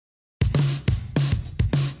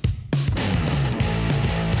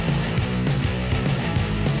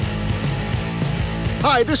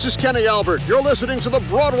Hi, this is Kenny Albert. You're listening to the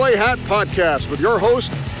Broadway Hat Podcast with your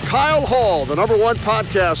host, Kyle Hall, the number one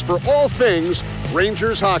podcast for all things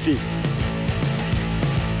Rangers hockey.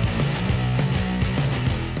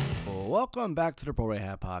 Welcome back to the Broadway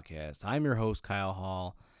Hat Podcast. I'm your host, Kyle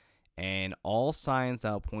Hall, and all signs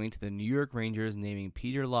now point to the New York Rangers naming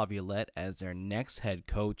Peter Laviolette as their next head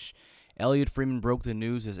coach. Elliot Friedman broke the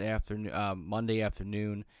news this Monday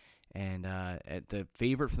afternoon, and the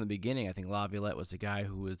favorite from the beginning, I think Laviolette was the guy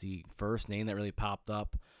who was the first name that really popped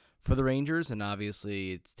up for the Rangers, and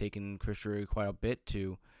obviously it's taken Curcio quite a bit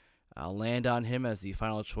to land on him as the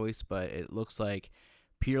final choice, but it looks like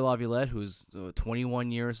Peter Laviolette, who's 21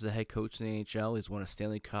 years as a head coach in the NHL, he's won a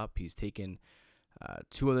Stanley Cup. He's taken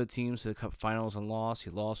two other teams to the Cup Finals and lost.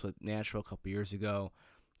 He lost with Nashville a couple years ago,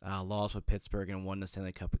 lost with Pittsburgh, and won the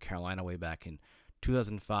Stanley Cup with Carolina way back in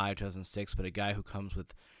 2005, 2006. But a guy who comes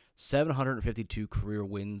with 752 career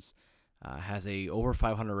wins, has a over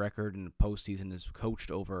 500 record in the postseason, has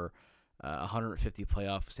coached over 150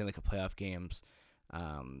 Stanley Cup playoff games,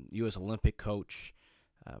 U.S. Olympic coach.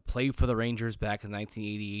 Played for the Rangers back in the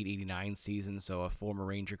 1988-89 season, so a former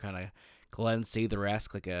Ranger, kind of Glenn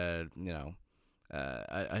Sather-esque, like an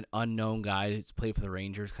unknown guy who's played for the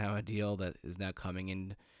Rangers kind of a deal that is now coming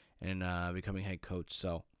in and becoming head coach.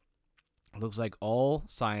 So it looks like all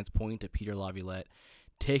signs point to Peter Laviolette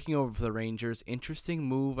taking over for the Rangers. Interesting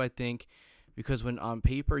move, I think, because when on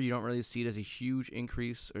paper you don't really see it as a huge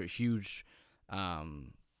increase or a huge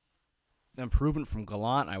improvement from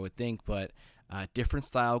Gallant, I would think, but different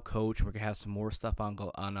style coach. We're going to have some more stuff on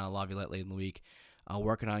Laviolette later in the week.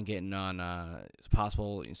 Working on getting on, as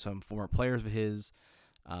possible, some former players of his,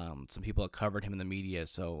 some people that covered him in the media.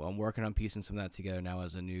 So I'm working on piecing some of that together now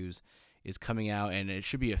as the news is coming out, and it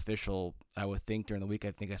should be official, I would think, during the week.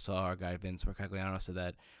 I think I saw our guy Vince Mercagliano said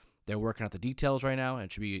that they're working out the details right now, and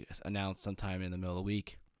it should be announced sometime in the middle of the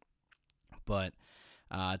week. But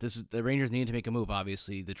the Rangers need to make a move.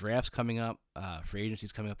 Obviously, the draft's coming up, free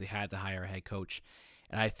agency's coming up. They had to hire a head coach,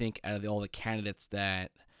 and I think out of all the candidates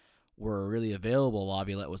that were really available,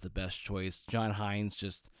 Laviolette was the best choice. John Hines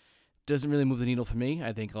just doesn't really move the needle for me.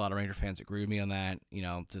 I think a lot of Ranger fans agree with me on that.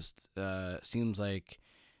 Just seems like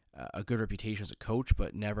a good reputation as a coach,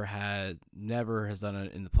 but never has done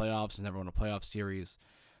it in the playoffs. Has never won a playoff series.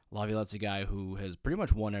 Laviolette's a guy who has pretty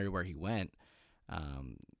much won everywhere he went.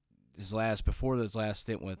 Before his last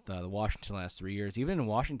stint with the Washington last 3 years, even in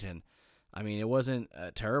Washington, I mean, it wasn't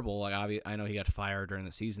terrible. Like I know he got fired during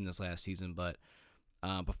the season this last season, but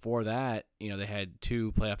before that, they had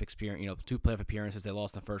two playoff appearances. They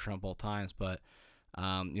lost in the first round both times, but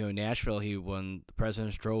Nashville, he won the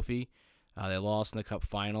President's Trophy. They lost in the Cup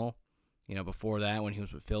Final. Before that, when he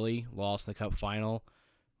was with Philly, lost in the Cup Final.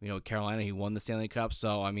 Carolina, he won the Stanley Cup.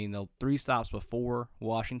 So I mean, the 3 stops before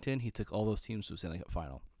Washington, he took all those teams to the Stanley Cup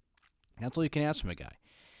Final. That's all you can ask from a guy.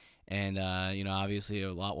 And, obviously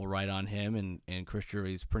a lot will ride on him, and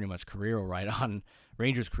Curcio's pretty much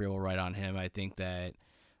Rangers' career will ride on him. I think that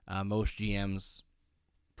most GMs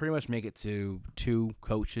pretty much make it to 2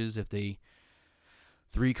 coaches,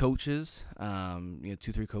 3 coaches,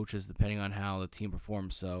 2-3 coaches, depending on how the team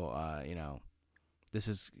performs. So, this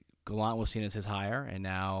is Gallant was seen as his hire, and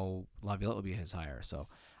now Laviolette will be his hire. So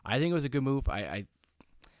I think it was a good move. I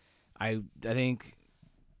think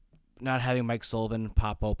not having Mike Sullivan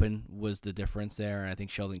pop open was the difference there, and I think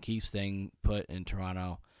Sheldon Keefe staying put in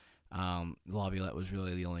Toronto, Laviolette was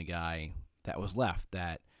really the only guy that was left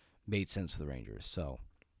that made sense for the Rangers. So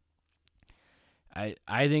I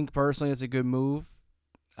think personally it's a good move.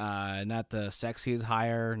 Not the sexiest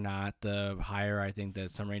hire, not the hire I think that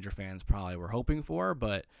some Ranger fans probably were hoping for,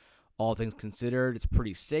 but all things considered, it's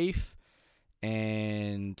pretty safe.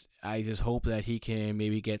 And I just hope that he can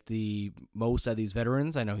maybe get the most out of these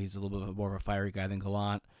veterans. I know he's a little bit more of a fiery guy than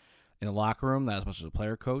Gallant in the locker room, not as much as a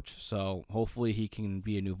player coach. So hopefully he can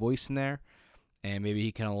be a new voice in there, and maybe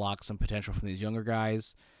he can unlock some potential from these younger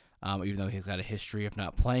guys, even though he's got a history of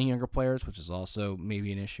not playing younger players, which is also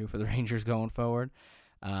maybe an issue for the Rangers going forward.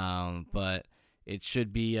 But it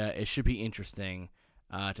should be interesting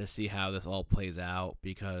to see how this all plays out,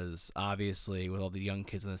 because obviously with all the young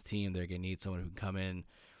kids on this team, they're going to need someone who can come in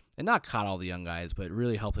and not coddle the young guys, but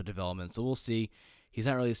really help the development. So we'll see. He's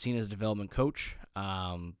not really seen as a development coach,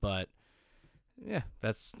 but yeah,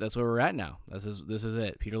 that's where we're at now. This is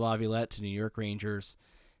it. Peter Laviolette to New York Rangers,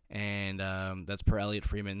 and that's per Elliot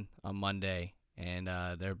Friedman on Monday. And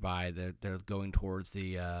they're going towards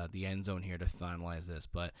the end zone here to finalize this.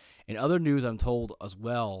 But in other news, I'm told as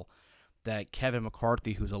well that Kevin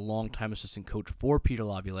McCarthy, who's a longtime assistant coach for Peter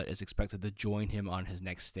Laviolette, is expected to join him on his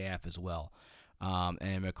next staff as well.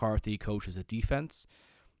 And McCarthy coaches the defense.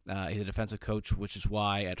 He's a defensive coach, which is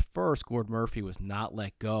why at first Gordon Murphy was not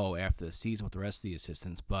let go after the season with the rest of the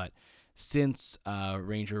assistants. But since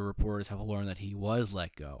Ranger reporters have learned that he was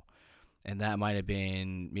let go, and that might have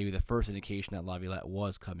been maybe the first indication that Laviolette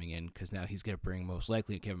was coming in, because now he's going to bring most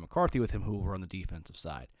likely Kevin McCarthy with him, who will run the defensive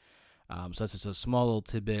side. So that's just a small little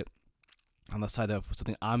tidbit on the side of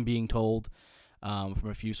something I'm being told from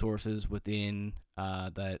a few sources within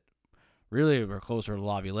that really were closer to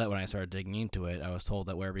Laviolette. When I started digging into it, I was told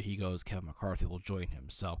that wherever he goes, Kevin McCarthy will join him.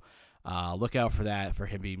 So look out for that, for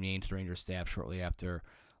him being named to the Rangers staff shortly after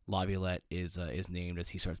Laviolette is named, as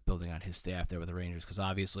he starts building on his staff there with the Rangers, because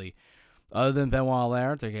obviously, other than Benoit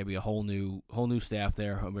Allaire, there's going to be a whole new staff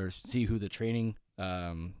there. We'll see who the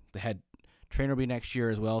head trainer will be next year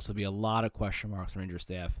as well. So there'll be a lot of question marks on Ranger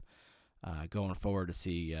staff going forward to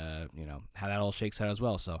see how that all shakes out as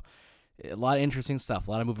well. So a lot of interesting stuff,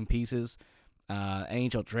 a lot of moving pieces.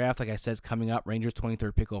 NHL draft, like I said, is coming up. Rangers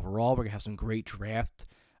 23rd pick overall. We're going to have some great draft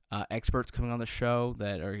experts coming on the show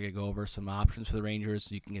that are going to go over some options for the Rangers,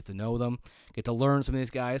 so you can get to know them, get to learn some of these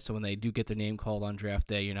guys, so when they do get their name called on draft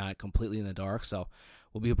day, you're not completely in the dark. So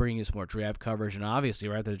we'll be bringing you some more draft coverage, and obviously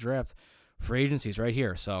right after the draft, free agencies right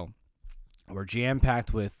here. So we're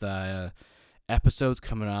jam-packed with episodes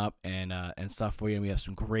coming up and stuff for you, and we have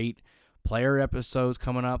some great player episodes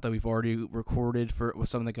coming up that we've already recorded with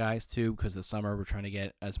some of the guys too, because this summer we're trying to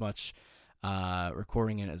get as much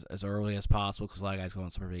recording it as early as possible, because a lot of guys go on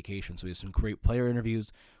summer vacation. So we have some great player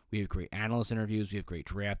interviews, we have great analyst interviews, we have great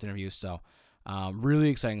draft interviews. So really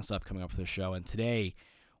exciting stuff coming up for the show. And today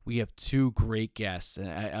we have two great guests, and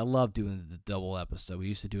I love doing the double episode. We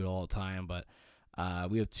used to do it all the time, but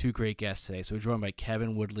we have two great guests today. So we're joined by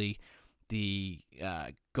Kevin Woodley, the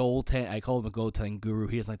goaltend. I call him a goaltending guru.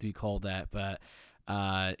 He doesn't like to be called that, but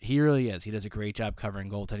he really is. He does a great job covering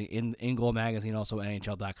goaltending in Goal Magazine, also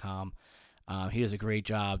NHL.com. He does a great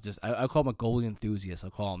job. I'll call him a goalie enthusiast. I'll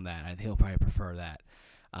call him that. I think he'll probably prefer that.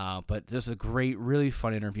 But just a great, really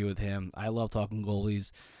fun interview with him. I love talking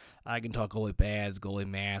goalies. I can talk goalie bads, goalie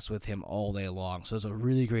mass with him all day long. So it's a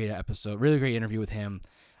really great episode, really great interview with him.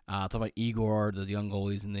 Talk about Igor, the young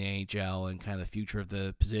goalies in the NHL, and kind of the future of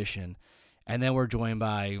the position. And then we're joined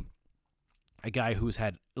by a guy who's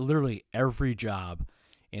had literally every job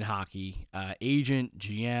in hockey: agent,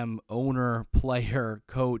 GM, owner, player,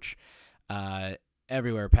 coach,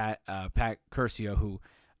 everywhere. Pat Curcio, who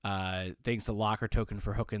thanks to Locker Token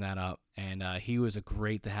for hooking that up, and he was a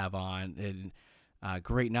great to have on, and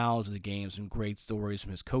great knowledge of the game, some great stories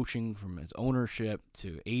from his coaching, from his ownership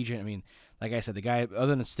to agent. I mean, like I said, the guy, other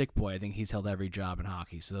than a stick boy, I think he's held every job in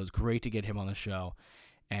hockey, so it was great to get him on the show.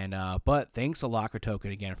 And but thanks to Locker Token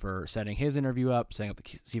again for setting his interview up, setting up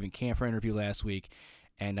the Stephen Camphor interview last week.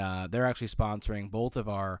 And they're actually sponsoring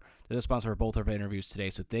they're the sponsor of both of our interviews today.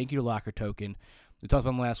 So thank you to Locker Token. We talked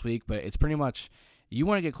about them last week, but it's pretty much, you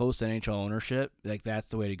want to get close to NHL ownership, like that's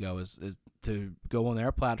the way to go, is to go on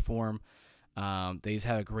their platform. They just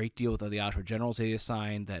had a great deal with the Oshawa Generals they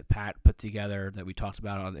signed that Pat put together that we talked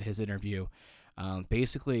about on his interview.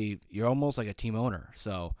 Basically, you're almost like a team owner.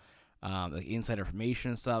 So like inside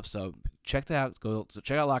information and stuff. So check that out. Go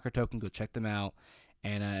check out Locker Token. Go check them out.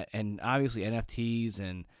 And obviously NFTs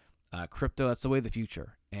and crypto, that's the way of the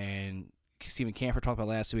future. And Stephen Camphor talked about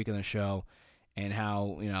last week on the show, and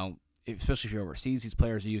how, especially if you're overseas, these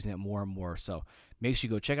players are using it more and more. So make sure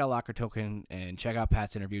you go check out Locker Token and check out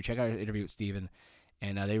Pat's interview. Check out his interview with Stephen.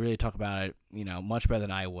 And they really talk about it, much better than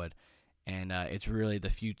I would. And it's really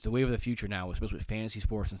the wave of the future now, especially with fantasy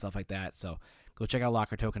sports and stuff like that. So go check out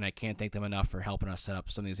Locker Token. I can't thank them enough for helping us set up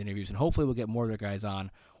some of these interviews. And hopefully we'll get more of their guys on.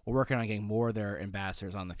 We're working on getting more of their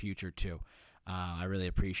ambassadors on in the future, too. I really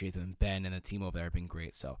appreciate them. Ben and the team over there have been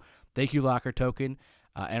great. So thank you, Locker Token.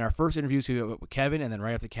 And our first interview is going to be with Kevin, and then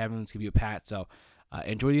right after Kevin, it's going to be with Pat. So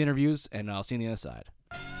enjoy the interviews, and I'll see you on the other side.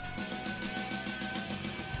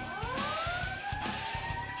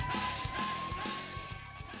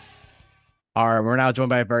 All right, we're now joined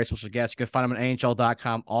by a very special guest. You can find him on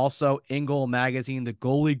NHL.com. Also, in Goal Magazine, the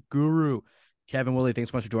goalie guru, Kevin Woodley.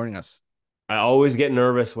 Thanks so much for joining us. I always get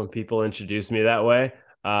nervous when people introduce me that way.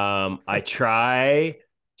 I try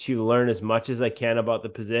to learn as much as I can about the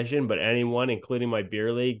position, but anyone, including my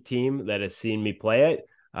beer league team that has seen me play it,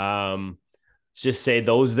 just say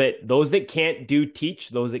those that can't do teach,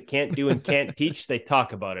 those that can't do and can't teach, they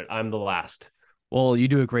talk about it. I'm the last. Well, you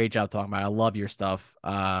do a great job talking about it. I love your stuff.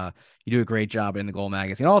 You do a great job in the Goal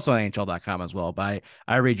Magazine, also on NHL.com as well. But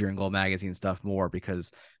I read your in Goal Magazine stuff more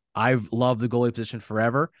because I've loved the goalie position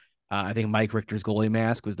forever. I think Mike Richter's goalie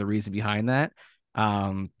mask was the reason behind that.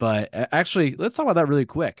 But actually, let's talk about that really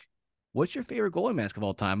quick. What's your favorite goalie mask of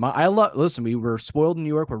all time? I love. Listen, we were spoiled in New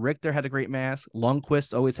York, where Richter had a great mask.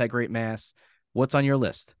 Lundqvist always had great masks. What's on your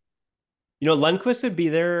list? Lundqvist would be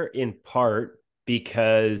there in part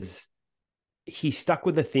because he stuck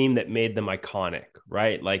with the theme that made them iconic,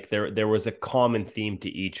 right? Like there was a common theme to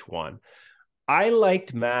each one. I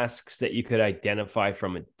liked masks that you could identify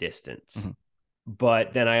from a distance. Mm-hmm.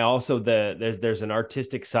 But then I also there's an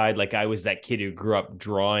artistic side. Like I was that kid who grew up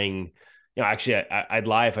drawing. Actually, I'd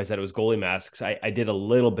lie if I said it was goalie masks. I did a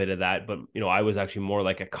little bit of that, but I was actually more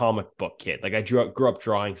like a comic book kid. Like I grew up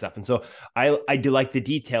drawing stuff, and so I do like the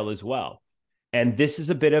detail as well. And this is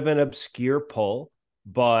a bit of an obscure pull,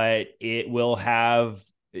 but it will have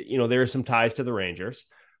there are some ties to the Rangers.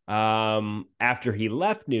 After he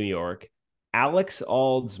left New York, Alex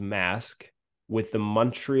Ald's mask with the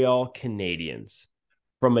Montreal Canadiens.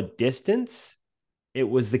 From a distance, it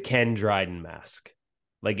was the Ken Dryden mask.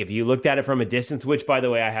 Like if you looked at it from a distance, which by the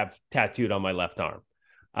way, I have tattooed on my left arm,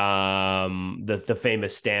 the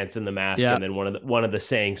famous stance in the mask, Yeah. and then one of the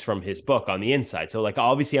sayings from his book on the inside. So like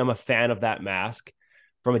obviously I'm a fan of that mask.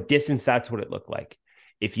 From a distance, that's what it looked like.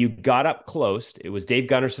 If you got up close, it was Dave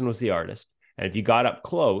Gunnarsson was the artist, and if you got up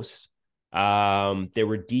close, there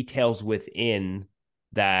were details within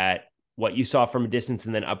that what you saw from a distance,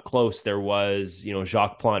 and then up close there was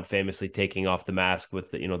Jacques Plante famously taking off the mask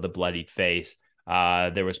with the bloodied face.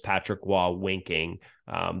 There was Patrick Waugh winking.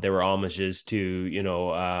 There were homages to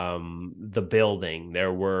the building.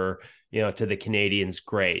 There were to the Canadiens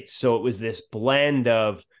great. So it was this blend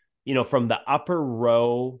of from the upper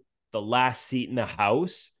row, the last seat in the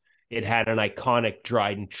house, it had an iconic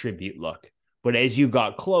Dryden tribute look. But as you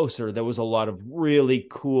got closer, there was a lot of really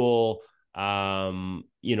cool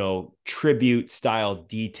tribute style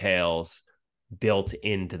details built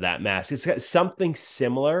into that mask. It's got something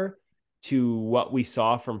similar to what we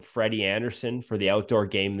saw from Freddie Anderson for the outdoor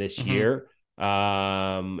game this year. It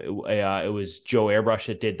was Joe Airbrush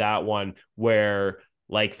that did that one, where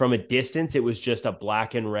like from a distance, it was just a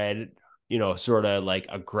black and red, sort of like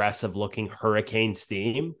aggressive looking Hurricanes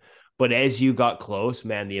theme. But as you got close,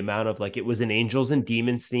 man, the amount of like, it was an Angels and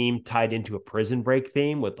Demons theme tied into a Prison Break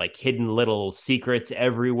theme with like hidden little secrets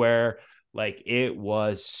everywhere. Like it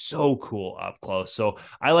was so cool up close. So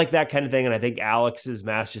I like that kind of thing. And I think Alex's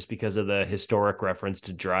mask, just because of the historic reference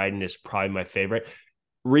to Dryden, is probably my favorite.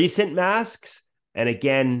 Recent masks, and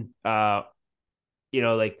again,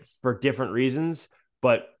 like for different reasons,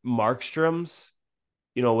 but Markstrom's,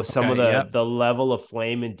 with some of the level of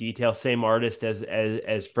flame and detail, same artist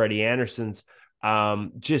as Freddie Anderson's,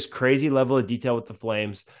 just crazy level of detail with the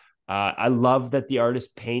flames. I love that the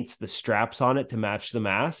artist paints the straps on it to match the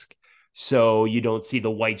mask. So you don't see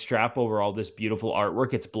the white strap over all this beautiful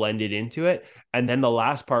artwork. It's blended into it. And then the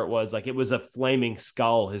last part was like, it was a flaming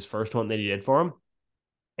skull, his first one that he did for him.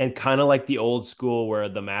 And kind of like the old school where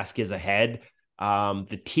the mask is a head,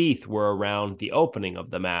 the teeth were around the opening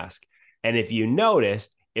of the mask. And if you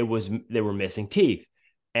noticed, they were missing teeth.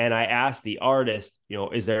 And I asked the artist,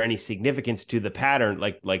 is there any significance to the pattern?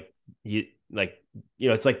 It's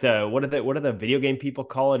like what do the video game people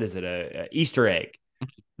call it? Is it a Easter egg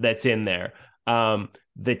that's in there?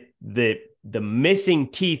 The missing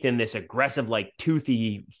teeth in this aggressive, like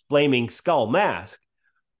toothy, flaming skull mask,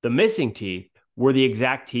 the missing teeth were the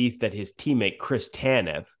exact teeth that his teammate Chris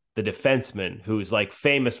Tanev, the defenseman, who's like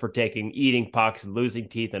famous for eating pucks and losing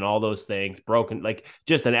teeth and all those things, broken, like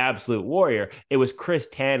just an absolute warrior. It was Chris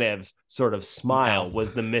Tanev's sort of smile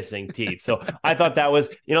was the missing teeth. So I thought that was,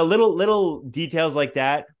 little details like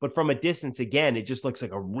that. But from a distance, again, it just looks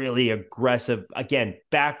like a really aggressive, again,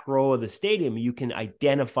 back row of the stadium. You can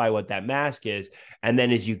identify what that mask is. And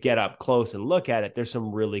then as you get up close and look at it, there's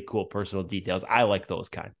some really cool personal details. I like those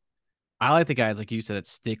kind. I like the guys, like you said, that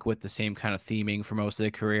stick with the same kind of theming for most of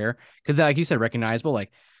their career. Because, like you said, recognizable.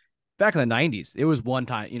 Like back in the 90s, it was one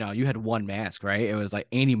time, you had one mask, right? It was like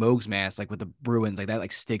Andy Moog's mask, like with the Bruins, like that,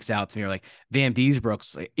 like sticks out to me. Or like Van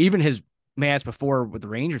Beesbrook's, like, even his mask before with the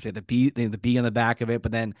Rangers, had the B on the back of it.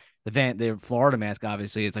 But then the Florida mask,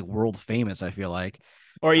 obviously, is like world famous, I feel like.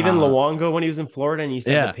 Or even Luongo when he was in Florida and he used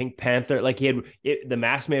to have Yeah. the Pink Panther. Like the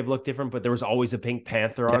mask may have looked different, but there was always a Pink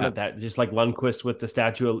Panther on it. That just like Lundqvist with the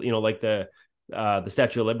statue, like the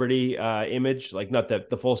Statue of Liberty image, like not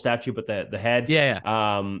the full statue, but the head. Yeah.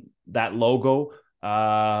 That logo.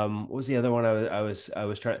 What was the other one I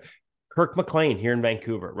was trying? Kirk McLean here in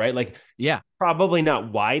Vancouver, right? Like, Yeah. probably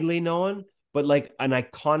not widely known, but like an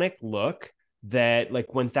iconic look that,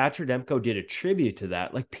 like, when Thatcher Demko did a tribute to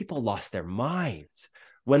that, like people lost their minds.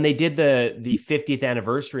 When they did the 50th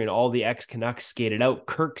anniversary and all the ex-Canucks skated out,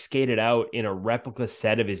 Kirk skated out in a replica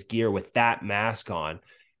set of his gear with that mask on.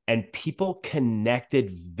 and people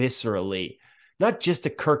connected viscerally, not just to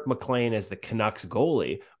Kirk McLean as the Canucks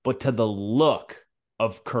goalie, but to the look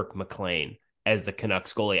of Kirk McLean as the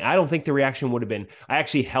Canucks goalie. I don't think the reaction would have been. I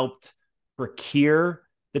actually helped procure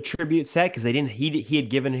the tribute set because they didn't. He had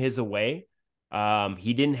given his away.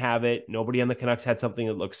 He didn't have it. Nobody on the Canucks had something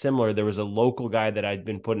that looked similar. There was a local guy that I'd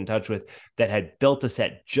been put in touch with that had built a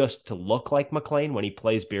set just to look like McLean when he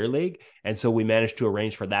plays beer league. And so we managed to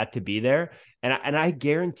arrange for that to be there. And I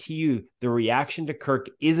guarantee you the reaction to Kirk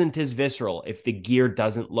isn't as visceral if the gear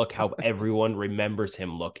doesn't look how everyone remembers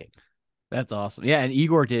him looking. That's awesome. Yeah, and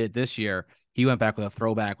Igor did it this year. He went back with a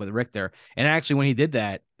throwback with Richter. And actually, when he did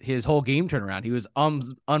that, his whole game turned around. He was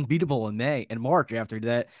unbeatable in March after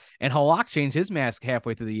that. And Halak changed his mask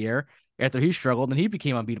halfway through the year after he struggled, and he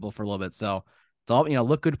became unbeatable for a little bit. So it's all,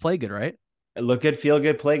 look good, play good, right? Look good, feel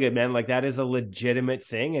good, play good, man. Like that is a legitimate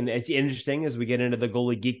thing. And it's interesting as we get into the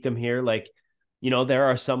goalie geekdom here. Like, there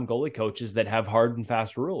are some goalie coaches that have hard and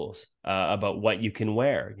fast rules about what you can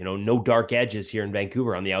wear. No dark edges here in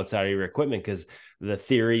Vancouver on the outside of your equipment because the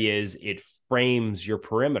theory is it frames your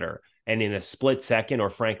perimeter. And in a split second, or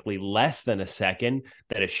frankly, less than a second,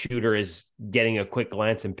 that a shooter is getting a quick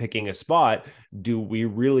glance and picking a spot, do we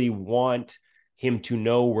really want him to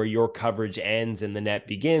know where your coverage ends and the net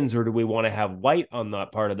begins, or do we want to have white on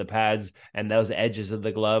that part of the pads and those edges of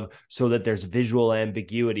the glove so that there's visual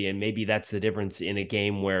ambiguity? And maybe that's the difference in a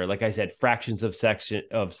game where, like I said, fractions of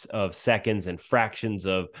seconds and fractions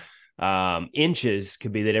of inches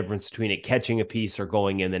could be the difference between it catching a piece or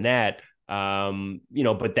going in the net.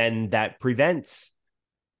 But then that prevents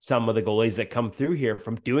some of the goalies that come through here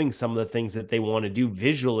from doing some of the things that they want to do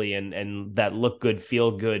visually and that look good, feel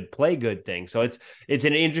good, play good thing. So it's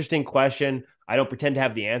an interesting question. I don't pretend to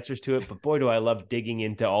have the answers to it, but boy, do I love digging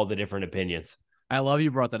into all the different opinions. I love you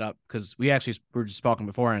brought that up because we actually were just talking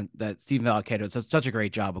before and that Steven Valiquette does such a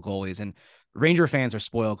great job with goalies, and Ranger fans are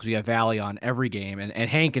spoiled because we have Valley on every game and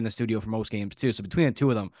Hank in the studio for most games too. So between the two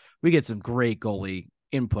of them, we get some great goalie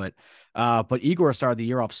input. But Igor started the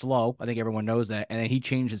year off slow. I think everyone knows that. And then he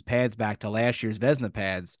changed his pads back to last year's Vezina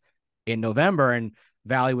pads in November. And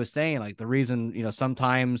Valley was saying, like, the reason,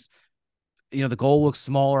 sometimes, the goal looks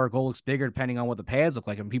smaller, goal looks bigger, depending on what the pads look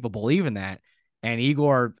like. And people believe in that. And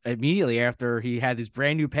Igor, immediately after he had these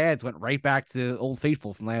brand new pads, went right back to Old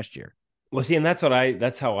Faithful from last year. Well, see, and that's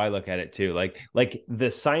how I look at it too. Like the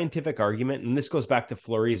scientific argument, and this goes back to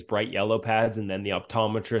Fleury's bright yellow pads, and then the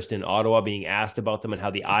optometrist in Ottawa being asked about them and how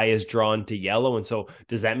the eye is drawn to yellow. And so,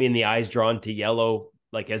 does that mean the eye is drawn to yellow,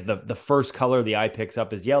 like as the first color the eye picks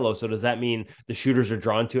up is yellow? So does that mean the shooters are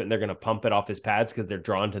drawn to it and they're going to pump it off his pads because they're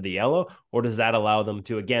drawn to the yellow, or does that allow them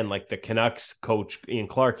to, again, like the Canucks coach Ian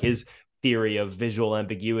Clark, his theory of visual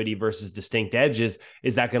ambiguity versus distinct edges,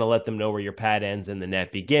 is that going to let them know where your pad ends and the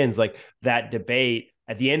net begins? Like that debate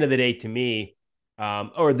at the end of the day, to me,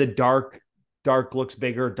 or the dark looks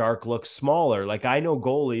bigger, dark looks smaller. Like I know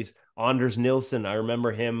goalies, Anders Nilsson, I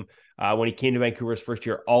remember him when he came to Vancouver's first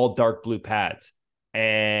year, all dark blue pads,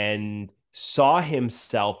 and saw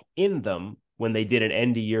himself in them when they did an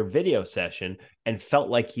end of year video session and felt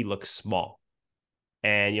like he looked small.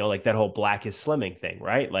 And, like that whole black is slimming thing,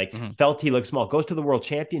 right? Like felt he looked small, goes to the world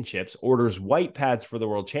championships, orders white pads for the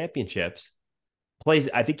world championships, plays.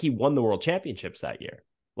 I think he won the world championships that year,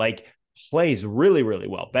 like plays really, really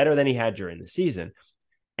well, better than he had during the season.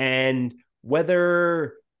 And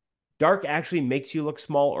whether dark actually makes you look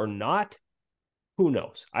small or not, who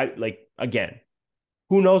knows? Again,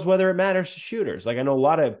 who knows whether it matters to shooters? Like I know a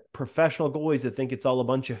lot of professional goalies that think it's all a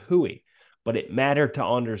bunch of hooey, but it mattered to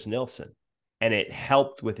Anders Nilsson. And it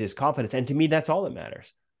helped with his confidence. And to me, that's all that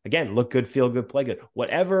matters. Again, look good, feel good, play good.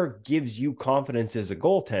 Whatever gives you confidence as a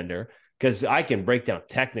goaltender, because I can break down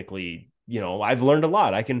technically, I've learned a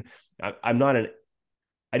lot. I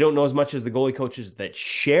don't know as much as the goalie coaches that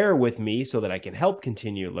share with me so that I can help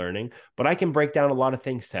continue learning, but I can break down a lot of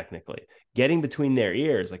things technically. Getting between their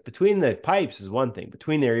ears, like between the pipes is one thing,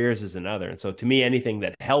 between their ears is another. And so to me, anything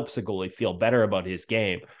that helps a goalie feel better about his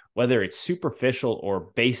game, whether it's superficial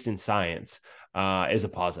or based in science, is a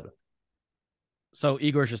positive. So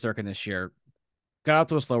Igor Shesterkin this year got out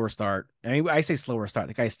to a slower start. I mean, I say slower start.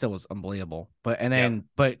 The guy still was unbelievable. But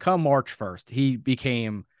come March 1st, he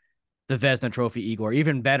became the Vezina Trophy Igor,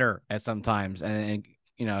 even better at some times, and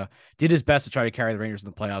did his best to try to carry the Rangers in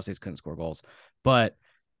the playoffs. They just couldn't score goals. But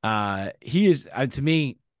he is, to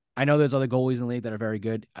me, I know there's other goalies in the league that are very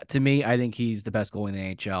good. To me, I think he's the best goalie in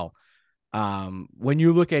the NHL. When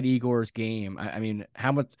you look at Igor's game, I mean,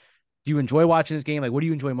 how much do you enjoy watching his game? Like, what do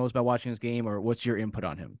you enjoy most about watching his game, or what's your input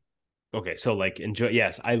on him? Okay, so like enjoy.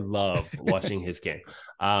 Yes, I love watching his game.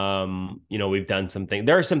 We've done something.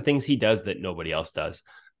 There are some things he does that nobody else does.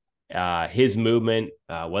 his movement,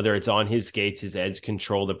 whether it's on his skates, his edge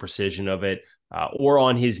control, the precision of it, or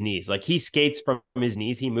on his knees. Like he skates from his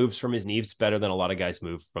knees, he moves from his knees better than a lot of guys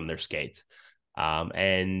move from their skates.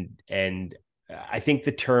 And I think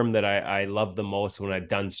the term that I love the most when I've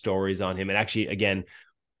done stories on him, and actually again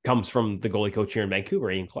comes from the goalie coach here in Vancouver,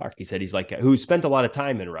 Ian Clark. He said he's like who spent a lot of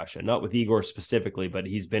time in Russia, not with Igor specifically, but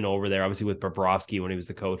he's been over there obviously with Bobrovsky when he was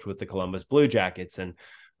the coach with the Columbus Blue Jackets, and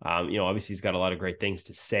obviously he's got a lot of great things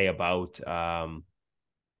to say about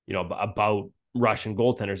about Russian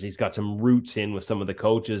goaltenders. He's got some roots in with some of the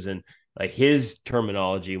coaches, and like his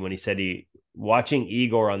terminology when he said watching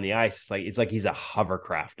Igor on the ice, it's like he's a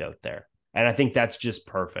hovercraft out there. And I think that's just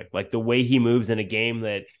perfect. Like the way he moves in a game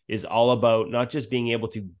that is all about not just being able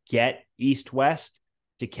to get east-west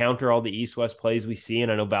to counter all the east-west plays we see. And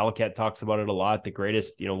I know Valakat talks about it a lot. The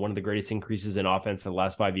greatest, one of the greatest increases in offense for the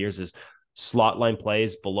last 5 years is slot line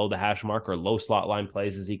plays below the hash mark, or low slot line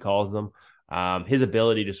plays, as he calls them. His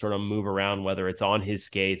ability to sort of move around, whether it's on his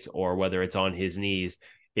skates or whether it's on his knees,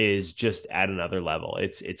 is just at another level.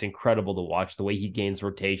 It's incredible to watch the way he gains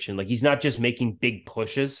rotation. Like he's not just making big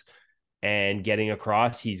pushes and getting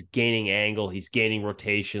across, he's gaining angle, he's gaining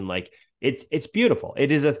rotation. Like it's beautiful.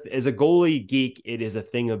 It is as a goalie geek, it is a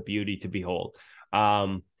thing of beauty to behold.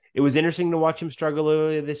 It was interesting to watch him struggle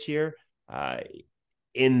earlier this year,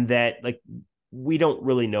 in that like we don't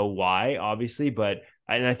really know why, obviously, but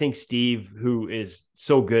I think Steve, who is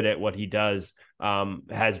so good at what he does,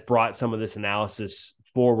 has brought some of this analysis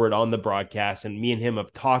forward on the broadcast, and me and him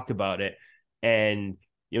have talked about it. And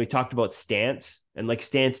we talked about stance, and like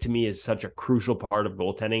stance to me is such a crucial part of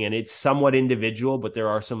goaltending, and it's somewhat individual, but there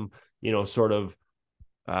are some, there's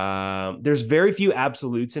very few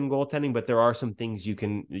absolutes in goaltending, but there are some things you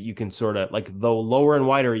can sort of like, the lower and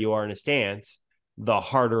wider you are in a stance, the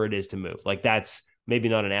harder it is to move. Like that's maybe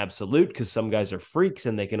not an absolute because some guys are freaks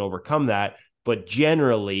and they can overcome that, but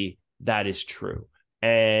generally that is true.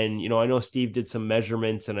 And, I know Steve did some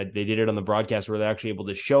measurements, and they did it on the broadcast where they're actually able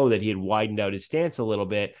to show that he had widened out his stance a little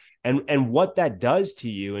bit. And what that does to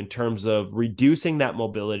you in terms of reducing that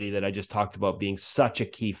mobility that I just talked about being such a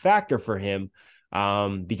key factor for him,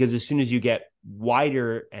 because as soon as you get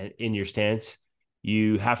wider in your stance,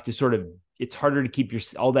 you have to it's harder to keep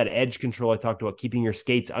all that edge control I talked about, keeping your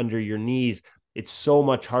skates under your knees. It's so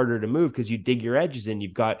much harder to move because you dig your edges in.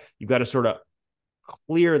 You've got to sort of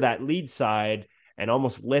clear that lead side and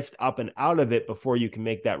almost lift up and out of it before you can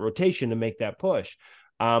make that rotation to make that push.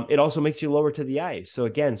 It also makes you lower to the ice. So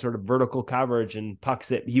again, sort of vertical coverage and pucks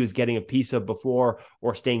that he was getting a piece of before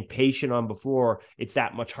or staying patient on before, it's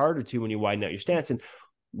that much harder to when you widen out your stance. And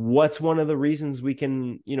what's one of the reasons we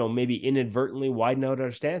can, maybe inadvertently widen out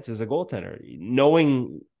our stance as a goaltender,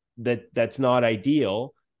 knowing that that's not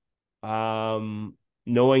ideal,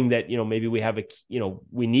 knowing that, maybe we have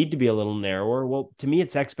we need to be a little narrower. Well, to me,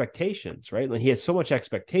 it's expectations, right? Like he has so much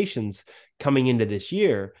expectations coming into this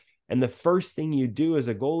year. And the first thing you do as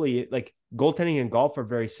a goalie, like goaltending and golf are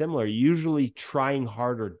very similar. Usually trying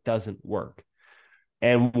harder doesn't work.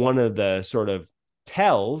 And one of the sort of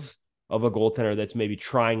tells of a goaltender that's maybe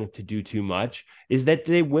trying to do too much is that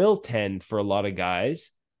they will tend for a lot of guys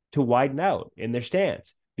to widen out in their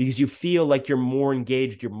stance, because you feel like you're more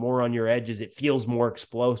engaged, you're more on your edges. It feels more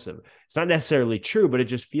explosive. It's not necessarily true, but it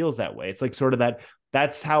just feels that way. It's like sort of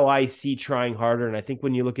that's how I see trying harder. And I think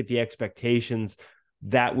when you look at the expectations,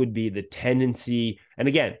 that would be the tendency. And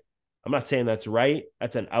again, I'm not saying that's right.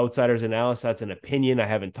 That's an outsider's analysis. That's an opinion. I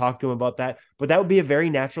haven't talked to him about that, but that would be a very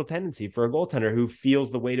natural tendency for a goaltender who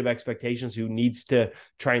feels the weight of expectations, who needs to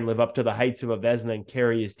try and live up to the heights of a Vezina and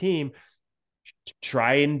carry his team, to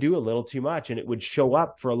try and do a little too much. And it would show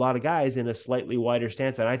up for a lot of guys in a slightly wider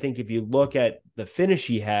stance. And I think if you look at the finish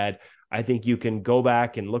he had, I think you can go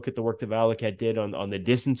back and look at the work that Valakat did on the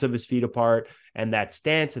distance of his feet apart and that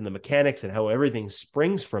stance and the mechanics and how everything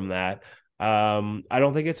springs from that. I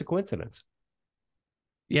don't think it's a coincidence.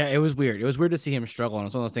 Yeah, it was weird. It was weird to see him struggle. And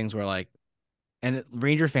it's one of those things where and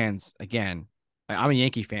Ranger fans, again, I'm a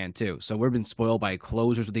Yankee fan too. So we've been spoiled by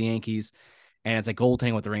closers with the Yankees, and it's like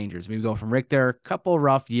goaltending with the Rangers. We go from Richter, a couple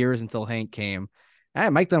rough years until Hank came.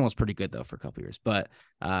 Mike Dunn was pretty good though for a couple years, but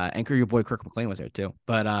and your boy Kirk McLean was there too.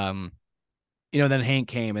 But then Hank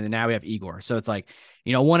came, and then now we have Igor. So it's like,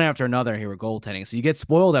 one after another here with goaltending. So you get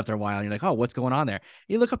spoiled after a while, and you're like, oh, what's going on there?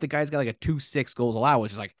 You look up, the guy's got like a 2.6 goals allowed,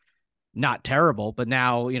 which is like not terrible, but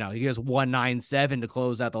now, he has 1.97 to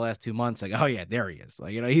close out the last 2 months. Like, oh yeah, there he is.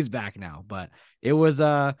 Like, he's back now. But it was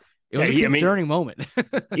a concerning moment.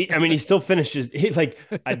 He still finishes like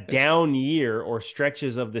a down year or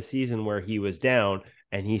stretches of the season where he was down,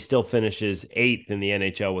 and he still finishes 8th in the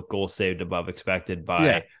NHL with goals saved above expected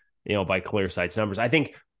by clear sights numbers. I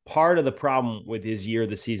think part of the problem with his year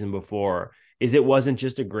the season before is it wasn't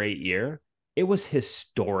just a great year, it was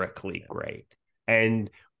historically great. And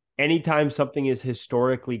anytime something is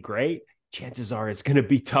historically great, chances are it's going to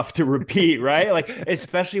be tough to repeat, right? Like,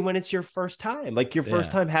 especially when it's your first time, like your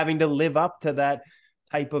first time having to live up to that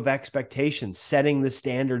type of expectation, setting the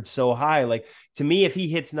standard so high. Like, to me, if he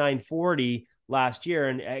hits 940 last year,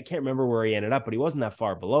 and I can't remember where he ended up, but he wasn't that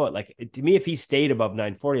far below it. Like, to me, if he stayed above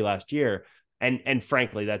 940 last year, and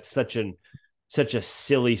frankly, that's such a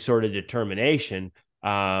silly sort of determination.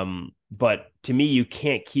 But to me, you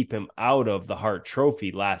can't keep him out of the Hart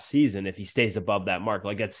Trophy last season if he stays above that mark.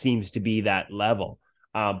 Like, that seems to be that level.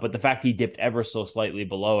 But the fact he dipped ever so slightly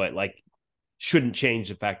below it, like, shouldn't change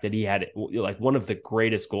the fact that he had like one of the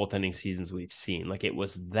greatest goaltending seasons we've seen. Like, it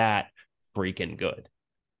was that freaking good.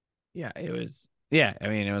 Yeah, it was. Yeah, I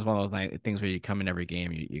mean, it was one of those things where you come in every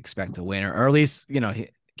game, you expect to win, or at least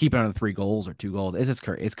keep it under 3 goals or 2 goals. It's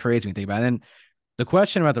crazy when you think about it. And the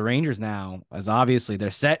question about the Rangers now is obviously they're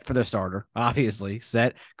set for their starter. Obviously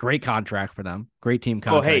set, great contract for them, great team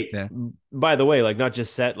contract. Hey, by the way, like, not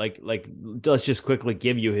just set, like let's just quickly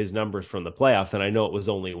give you his numbers from the playoffs. And I know it was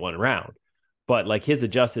only one round, but like his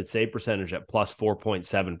adjusted save percentage at plus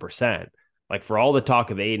 4.7%. Like, for all the talk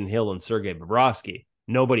of Adin Hill and Sergei Bobrovsky,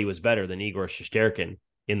 nobody was better than Igor Shesterkin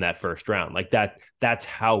in that first round. Like, that's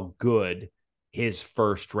how good his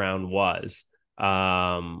first round was.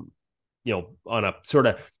 On a sort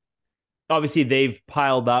of, obviously they've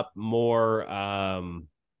piled up more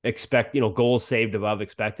goals saved above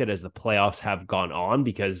expected as the playoffs have gone on,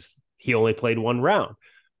 because he only played one round.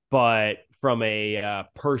 But from a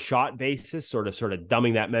per shot basis, sort of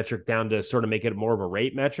dumbing that metric down to sort of make it more of a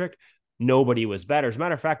rate metric, nobody was better. As a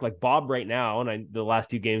matter of fact, like Bob right now, and the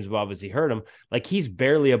last 2 games have obviously hurt him, like he's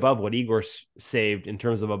barely above what Igor saved in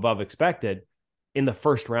terms of above expected in the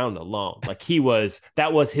first round alone. Like,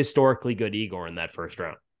 that was historically good Igor in that first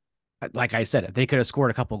round. Like I said, if they could have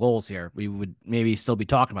scored a couple goals here, we would maybe still be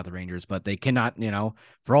talking about the Rangers, but they cannot,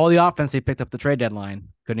 for all the offense they picked up the trade deadline,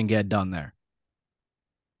 couldn't get it done there.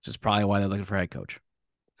 Which is probably why they're looking for a head coach.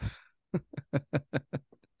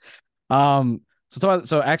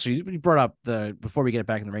 So actually, you brought up before we get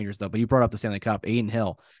back in the Rangers though, but you brought up the Stanley Cup, Adin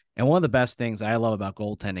Hill. And one of the best things that I love about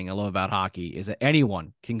goaltending, I love about hockey, is that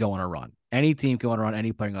anyone can go on a run. Any team can go on a run,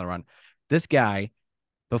 any player can go on a run. This guy,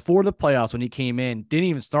 before the playoffs, when he came in, didn't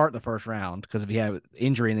even start the first round because he had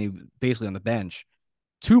injury and he was basically on the bench.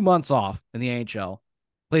 2 months off in the AHL,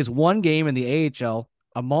 plays 1 game in the AHL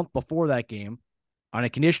a month before that game on a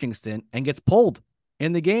conditioning stint and gets pulled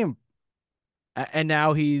in the game. And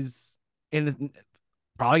now he's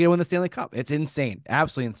probably going to win the Stanley Cup. It's insane.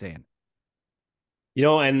 Absolutely insane.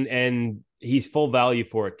 And he's full value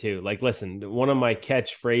for it too. Like, listen, one of my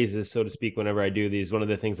catchphrases, so to speak, whenever I do these, one of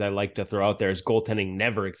the things I like to throw out there is goaltending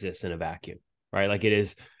never exists in a vacuum, right? Like, it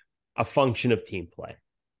is a function of team play.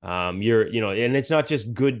 And it's not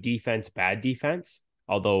just good defense, bad defense,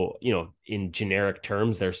 although, in generic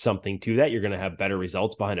terms, there's something to that. You're going to have better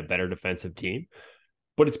results behind a better defensive team,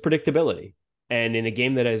 but it's predictability. And in a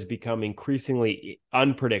game that has become increasingly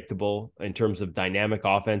unpredictable in terms of dynamic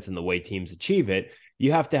offense and the way teams achieve it,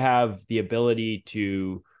 you have to have the ability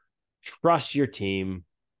to trust your team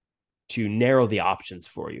to narrow the options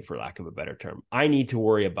for you, for lack of a better term. I need to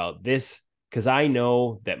worry about this because I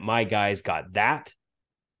know that my guy's got that,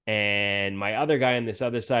 and my other guy on this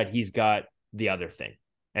other side, he's got the other thing.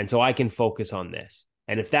 And so I can focus on this.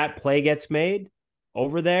 And if that play gets made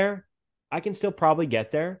over there, I can still probably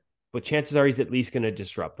get there, but chances are he's at least going to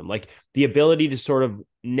disrupt them. Like, the ability to sort of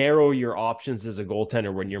narrow your options as a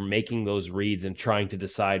goaltender when you're making those reads and trying to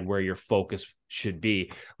decide where your focus should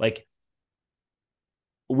be. Like,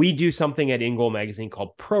 we do something at In Goal Magazine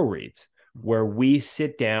called Pro Reads, where we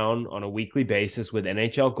sit down on a weekly basis with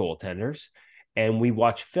NHL goaltenders and we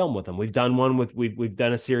watch film with them. We've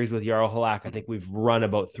done a series with Jarl Halak. I think we've run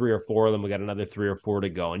about 3 or 4 of them. We got another 3 or 4 to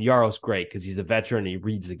go. And Jarl's great because he's a veteran and he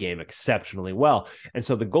reads the game exceptionally well. And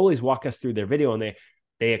so the goalies walk us through their video and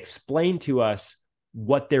they explain to us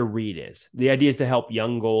what their read is. The idea is to help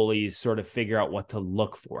young goalies sort of figure out what to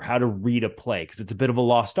look for, how to read a play, because it's a bit of a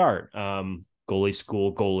lost art. Goalie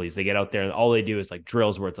school goalies, they get out there and all they do is like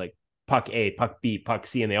drills where it's like puck A, puck B, puck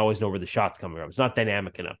C, and they always know where the shot's coming from. It's not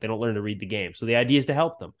dynamic enough. They don't learn to read the game. So the idea is to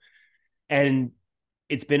help them. And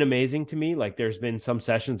it's been amazing to me. Like, there's been some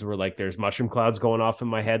sessions where like there's mushroom clouds going off in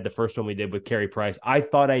my head. The first one we did with Carey Price, I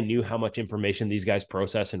thought I knew how much information these guys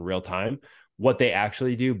process in real time. What they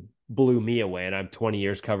actually do blew me away. And I'm 20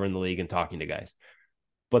 years covering the league and talking to guys.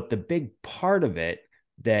 But the big part of it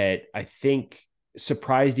that I think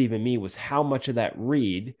surprised even me was how much of that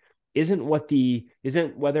read isn't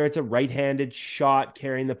whether it's a right-handed shot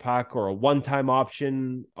carrying the puck or a one-time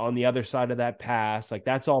option on the other side of that pass. Like,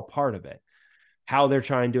 that's all part of it. How they're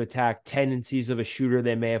trying to attack, tendencies of a shooter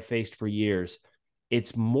they may have faced for years.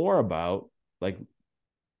 It's more about, like,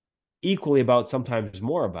 equally about, sometimes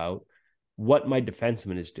more about, what my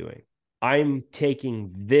defenseman is doing. I'm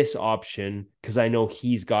taking this option because I know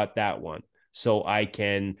he's got that one. So I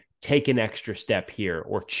can take an extra step here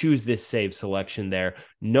or choose this save selection there,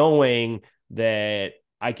 knowing that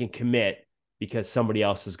I can commit because somebody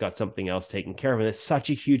else has got something else taken care of. And it's such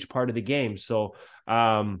a huge part of the game. So,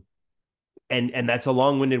 and that's a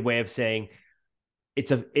long-winded way of saying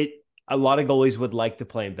a lot of goalies would like to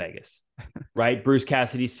play in Vegas, right? Bruce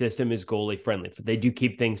Cassidy's system is goalie friendly. They do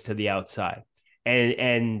keep things to the outside.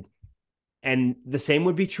 And the same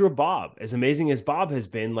would be true of Bob. As amazing as Bob has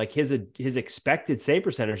been, like, his expected save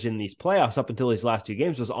percentage in these playoffs up until his last two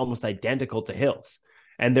games was almost identical to Hill's.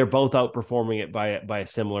 And they're both outperforming it by a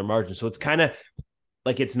similar margin. So it's kind of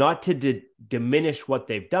like, it's not to diminish what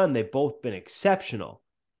they've done. They've both been exceptional.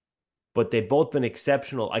 But they've both been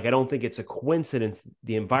exceptional. Like, I don't think it's a coincidence.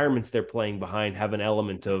 The environments they're playing behind have an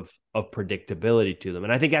element of predictability to them.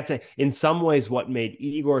 And I think that's in some ways what made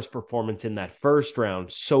Igor's performance in that first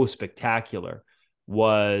round so spectacular,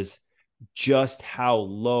 was just how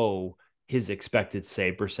low his expected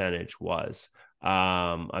save percentage was.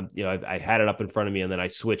 I had it up in front of me and then I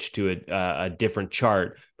switched to a different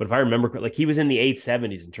chart. But if I remember, like, he was in the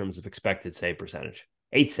 870s in terms of expected save percentage,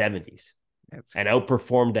 870s. And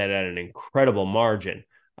outperformed that at an incredible margin.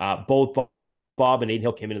 Both Bob and Aiden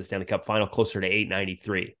Hill came into the Stanley Cup final closer to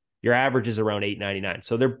 893. Your average is around 899.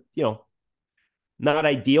 So they're, not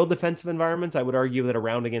ideal defensive environments. I would argue that a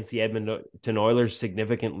round against the Edmonton Oilers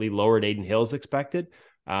significantly lowered Aiden Hill's expected,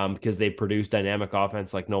 because they produce dynamic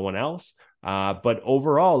offense like no one else. But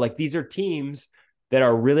overall, like, these are teams that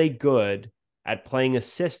are really good at playing a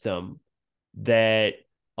system that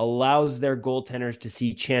allows their goaltenders to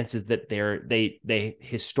see chances that they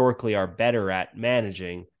historically are better at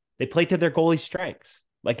managing. They play to their goalie's strengths.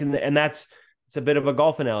 Like, and it's a bit of a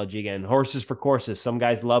golf analogy again. Horses for courses. Some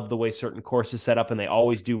guys love the way certain courses set up, and they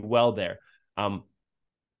always do well there.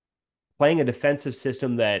 Playing a defensive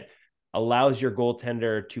system that allows your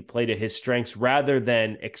goaltender to play to his strengths rather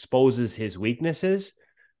than exposes his weaknesses.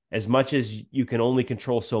 As much as you can only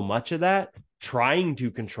control so much of that, trying to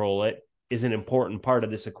control it is an important part of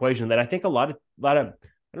this equation that I think a lot of, I don't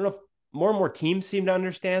know if more and more teams seem to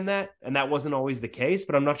understand that. And that wasn't always the case,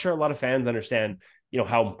 but I'm not sure a lot of fans understand,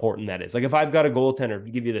 how important that is. Like, if I've got a goaltender, to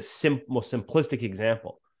give you the most simplistic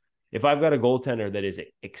example, if I've got a goaltender that is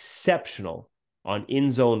exceptional on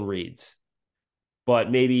in-zone reads, but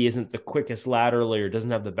maybe isn't the quickest laterally or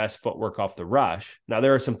doesn't have the best footwork off the rush. Now,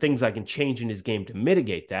 there are some things I can change in his game to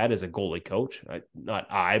mitigate that as a goalie coach. But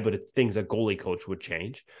things a goalie coach would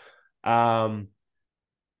change. But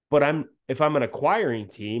if I'm an acquiring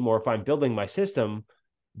team, or if I'm building my system,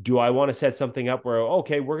 do I want to set something up where,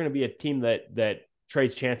 okay, we're going to be a team that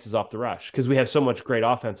trades chances off the rush because we have so much great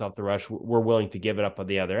offense off the rush, we're willing to give it up on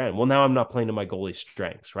the other end. Well, now I'm not playing to my goalie's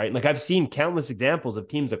strengths, right? Like, I've seen countless examples of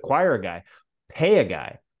teams acquire a guy, pay a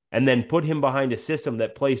guy, and then put him behind a system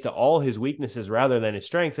that plays to all his weaknesses rather than his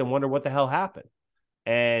strengths, and wonder what the hell happened.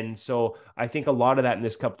 And so I think a lot of that in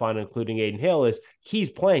this cup final, including Aiden Hill, is he's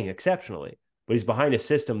playing exceptionally, but he's behind a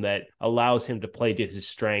system that allows him to play to his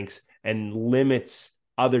strengths and limits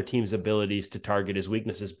other teams' abilities to target his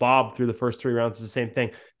weaknesses. Bob, through the first three rounds, is the same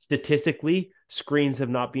thing. Statistically, screens have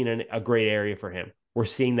not been a great area for him. We're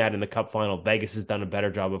seeing that in the cup final. Vegas has done a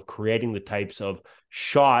better job of creating the types of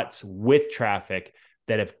shots with traffic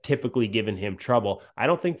that have typically given him trouble. I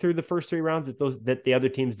don't think through the first three rounds that the other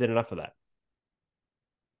teams did enough of that.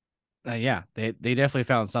 Yeah, they definitely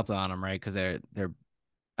found something on them, right? Because they're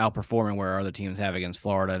outperforming where other teams have against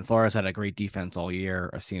Florida, and Florida's had a great defense all year.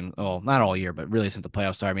 Not all year, but really since the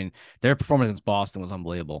playoffs started. I mean, their performance against Boston was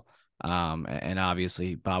unbelievable, and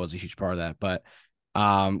obviously Bob was a huge part of that. But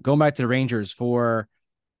going back to the Rangers for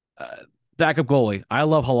backup goalie, I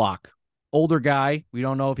love Halak. Older guy, we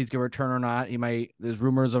don't know if he's going to return or not. There's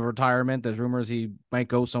rumors of retirement. There's rumors he might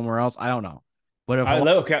go somewhere else. I don't know. But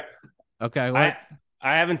if okay, what?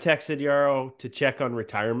 I haven't texted Yarrow to check on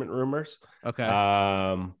retirement rumors. Okay. You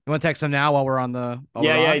want to text him now while we're on the?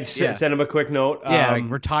 Send him a quick note.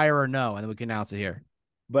 Retire or no, and then we can announce it here.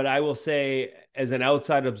 But I will say, as an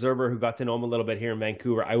outside observer who got to know him a little bit here in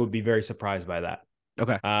Vancouver, I would be very surprised by that.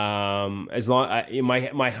 Okay. As long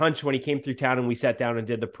my hunch when he came through town and we sat down and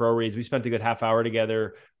did the pro reads, we spent a good half hour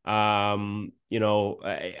together. I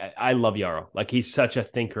love Yarrow. Like, he's such a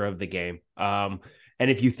thinker of the game. And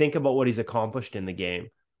if you think about what he's accomplished in the game,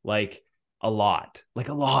 like, a lot, like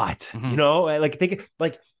a lot. Mm-hmm.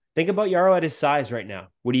 Think about Yarrow at his size right now.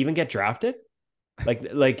 Would he even get drafted?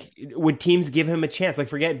 Like would teams give him a chance? Like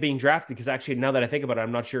forget being drafted, because actually now that I think about it,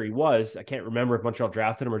 I'm not sure he was. I can't remember if Montreal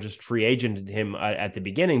drafted him or just free agented him at the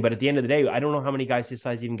beginning. But at the end of the day, I don't know how many guys his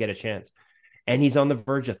size even get a chance. And he's on the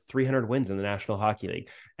verge of 300 wins in the National Hockey League.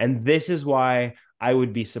 And this is why I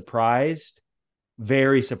would be surprised,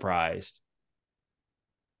 very surprised,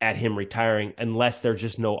 at him retiring unless there's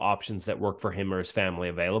just no options that work for him or his family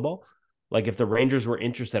available. Like if the Rangers were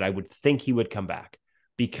interested, I would think he would come back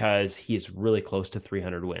because he is really close to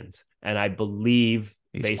 300 wins. And I believe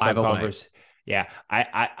He's based on 5 away. converse, yeah,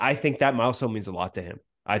 I think that milestone means a lot to him.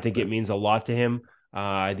 I think it means a lot to him.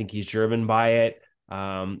 I think he's driven by it.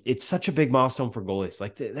 It's such a big milestone for goalies.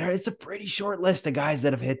 Like it's a pretty short list of guys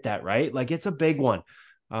that have hit that, right? Like it's a big one.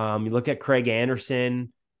 You look at Craig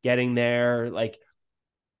Anderson getting there, like,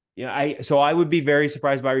 yeah, so I would be very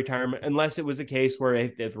surprised by retirement unless it was a case where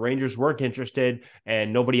if the Rangers weren't interested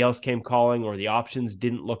and nobody else came calling or the options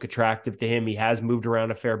didn't look attractive to him. He has moved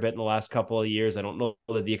around a fair bit in the last couple of years. I don't know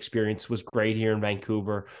that the experience was great here in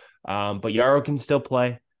Vancouver, but Yarrow can still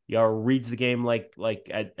play. Yarrow reads the game like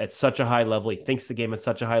at such a high level. He thinks the game at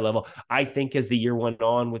such a high level. I think as the year went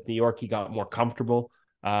on with New York, he got more comfortable.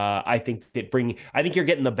 I think you're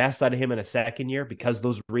getting the best out of him in a second year because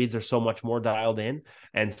those reads are so much more dialed in.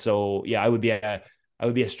 And so, yeah, I would be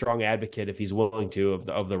a strong advocate if he's willing to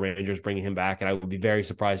of the Rangers bringing him back. And I would be very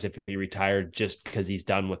surprised if he retired just because he's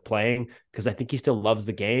done with playing, because I think he still loves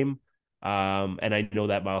the game. And I know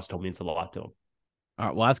that milestone means a lot to him. All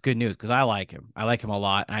right, well, that's good news because I like him. I like him a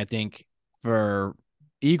lot. And I think for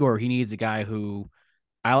Igor, he needs a guy who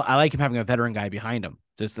I like him having a veteran guy behind him.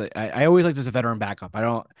 Just I always like just a veteran backup. I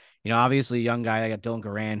don't, obviously a young guy. I got Dylan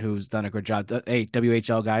Garand who's done a good job. Hey,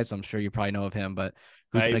 WHL guy, so I'm sure you probably know of him, but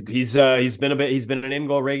he's been an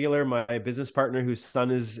in-goal regular. My business partner, whose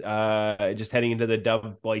son is just heading into the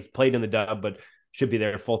Dub. Well, he's played in the Dub, but should be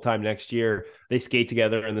there full time next year. They skate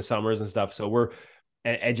together in the summers and stuff. So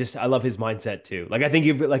I love his mindset too.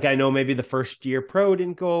 Like I know maybe the first year pro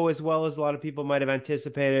didn't go as well as a lot of people might have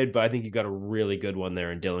anticipated, but I think you got a really good one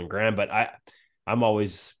there in Dylan Graham. But I'm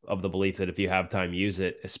always of the belief that if you have time, use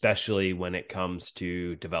it, especially when it comes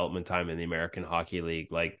to development time in the American Hockey League.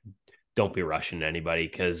 Like, don't be rushing anybody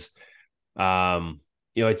because,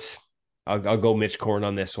 it's. I'll go Mitch Korn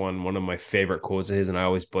on this one. One of my favorite quotes of his, and I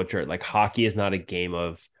always butcher it. Like, hockey is like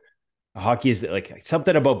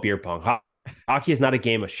something about beer pong. Hockey is not a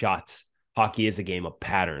game of shots. Hockey is a game of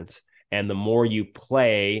patterns. And the more you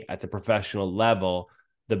play at the professional level,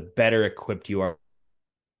 the better equipped you are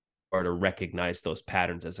to recognize those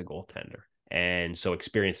patterns as a goaltender. And so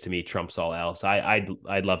experience to me trumps all else. I'd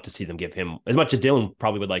love to see them give him as much as Dylan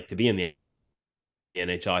probably would like to be in the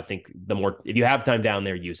NHL. I think if you have time down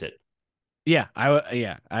there, use it. Yeah,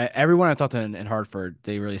 everyone I talked to in Hartford,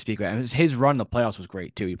 they really speak about it. His run in the playoffs was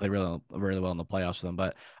great too. He played really, really well in the playoffs for them.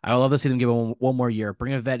 But I would love to see them give him one more year,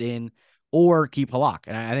 bring a vet in, or keep Halak.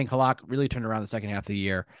 And I think Halak really turned around the second half of the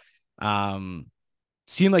year.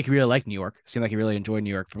 Seemed like he really liked New York. Seemed like he really enjoyed New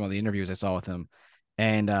York from all the interviews I saw with him.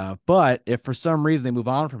 And but if for some reason they move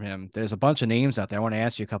on from him, there's a bunch of names out there. I want to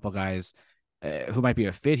ask you a couple guys who might be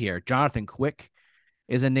a fit here. Jonathan Quick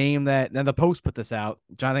is a name that then the Post put this out.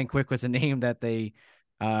 Jonathan Quick was a name that they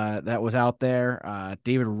that was out there.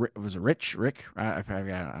 David was it Rick? I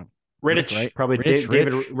forgot. Rittich, right? Probably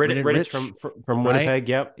David Rittich from Winnipeg. Right?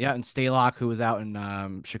 Yep. Yeah, and Stalock, who was out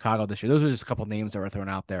in Chicago this year. Those are just a couple names that were thrown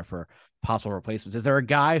out there for possible replacements. Is there a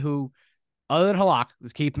guy who, other than Halak,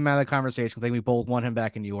 let's keep him out of the conversation? I think we both want him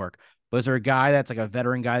back in New York. But is there a guy that's like a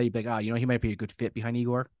veteran guy that you'd be like, he might be a good fit behind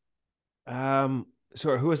Igor?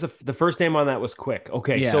 So who was the first name on that was Quick.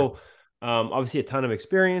 Okay, yeah. So obviously a ton of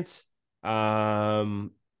experience, 2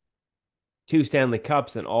 Stanley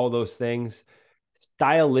Cups and all those things.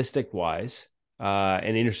 Stylistic wise,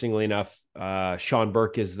 and interestingly enough, Sean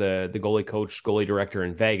Burke is the goalie director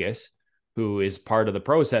in Vegas, who is part of the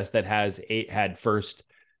process that had first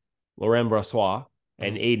Laurent Brossoit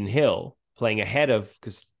and Aiden Hill playing ahead of,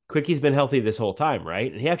 because Quickie's been healthy this whole time,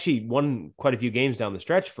 right? And he actually won quite a few games down the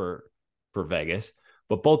stretch for Vegas,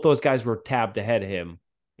 but both those guys were tabbed ahead of him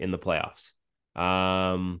in the playoffs.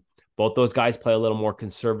 Both those guys play a little more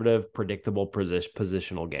conservative, predictable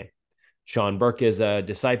positional game. Sean Burke is a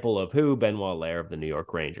disciple of Benoit Lair of the New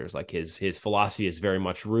York Rangers. Like his philosophy is very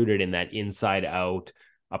much rooted in that inside out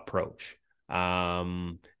approach.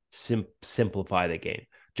 Simplify the game.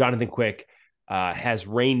 Jonathan Quick has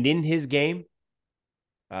reined in his game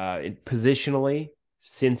positionally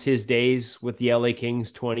since his days with the LA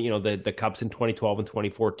Kings, the Cups in 2012 and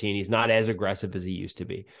 2014. He's not as aggressive as he used to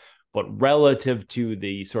be. But relative to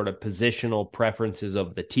the sort of positional preferences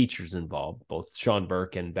of the teachers involved, both Sean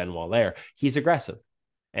Burke and Ben Waller, he's aggressive.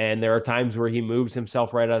 And there are times where he moves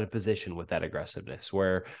himself right out of position with that aggressiveness,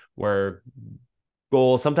 where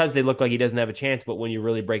goals, sometimes they look like he doesn't have a chance, but when you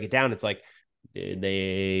really break it down, it's like,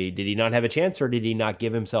 did he not have a chance, or did he not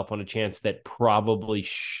give himself on a chance that probably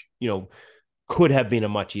could have been a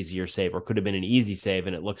much easier save, or could have been an easy save,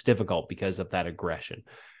 and it looks difficult because of that aggression.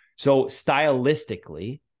 So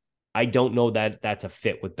stylistically, I don't know that that's a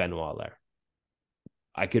fit with Ben Waller.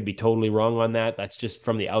 I could be totally wrong on that. That's just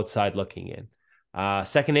from the outside looking in.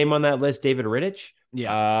 Second name on that list, David Rittich.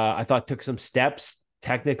 Yeah. I thought took some steps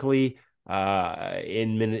technically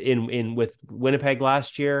in with Winnipeg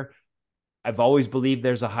last year. I've always believed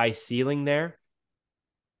there's a high ceiling there.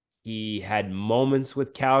 He had moments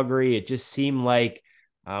with Calgary. It just seemed like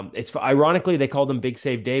it's ironically they called him Big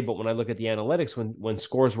Save Dave, but when I look at the analytics, when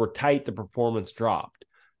scores were tight, the performance dropped.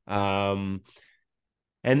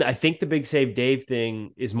 And I think the Big Save Dave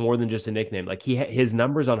thing is more than just a nickname. Like his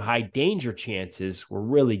numbers on high danger chances were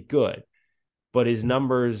really good, but his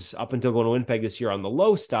numbers up until going to Winnipeg this year on the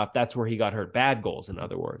low stop, that's where he got hurt. Bad goals, in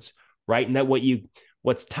other words, right? And that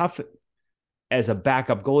what's tough as a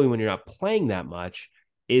backup goalie when you're not playing that much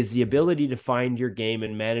is the ability to find your game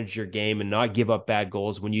and manage your game and not give up bad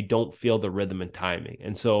goals when you don't feel the rhythm and timing.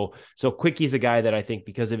 And so Quickie's a guy that I think,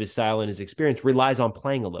 because of his style and his experience, relies on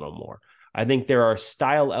playing a little more. I think there are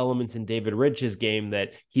style elements in David Ridge's game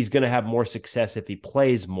that he's going to have more success if he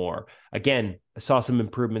plays more. Again, I saw some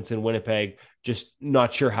improvements in Winnipeg, just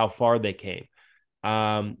not sure how far they came.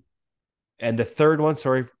 And the third one,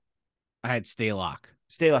 sorry. I had Stalock.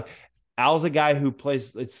 Al's a guy who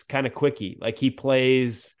plays, it's kind of quickie. Like he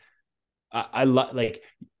plays, like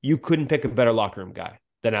you couldn't pick a better locker room guy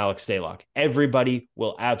than Alex Stalock. Everybody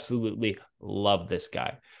will absolutely love this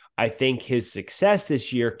guy. I think his success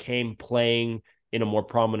this year came playing in a more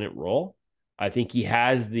prominent role. I think he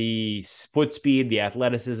has the foot speed, the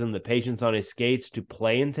athleticism, the patience on his skates to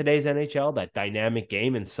play in today's NHL. That dynamic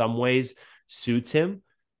game in some ways suits him.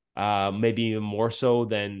 Maybe even more so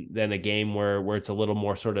than a game where it's a little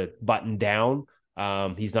more sort of buttoned down.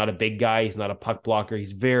 He's not a big guy. He's not a puck blocker.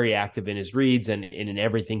 He's very active in his reads and in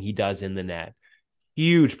everything he does in the net.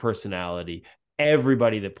 Huge personality.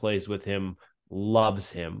 Everybody that plays with him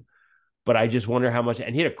loves him. But I just wonder how much,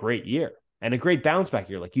 and he had a great year and a great bounce back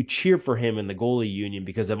year. Like you cheer for him in the goalie union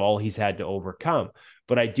because of all he's had to overcome.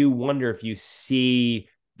 But I do wonder if you see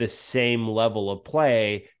the same level of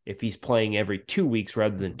play if he's playing every 2 weeks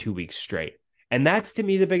rather than 2 weeks straight. And that's, to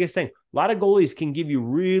me, the biggest thing. A lot of goalies can give you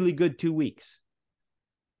really good 2 weeks,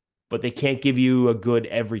 but they can't give you a good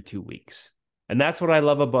every 2 weeks. And that's what I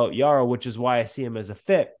love about Yarrow, which is why I see him as a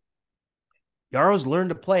fit. Yarrow's learned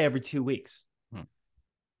to play every 2 weeks.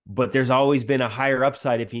 But there's always been a higher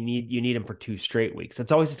upside if you need him for 2 straight weeks.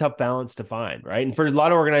 That's always a tough balance to find, right? And for a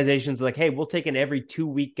lot of organizations, like, hey, we'll take an every 2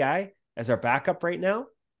 week guy as our backup right now.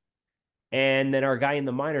 And then our guy in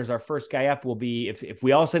the minors, our first guy up, will be, if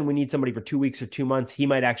we all of a sudden we need somebody for 2 weeks or 2 months, he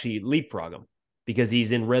might actually leapfrog him because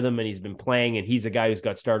he's in rhythm and he's been playing and he's a guy who's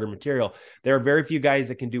got starter material. There are very few guys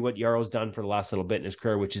that can do what Yarrow's done for the last little bit in his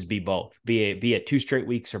career, which is be both, be a 2 straight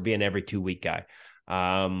weeks or be an every 2 week guy.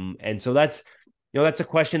 And so that's a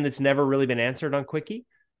question that's never really been answered on Quickie.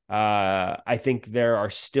 I think there are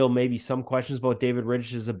still maybe some questions about David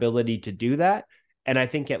Ridge's ability to do that. And I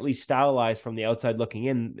think at least stylized from the outside looking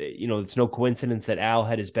in, it's no coincidence that Al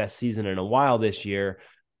had his best season in a while this year,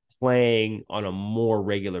 playing on a more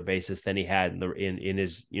regular basis than he had in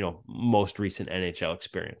his most recent NHL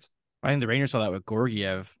experience. I think the Rangers saw that with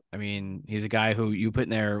Georgiev. I mean, he's a guy who you put in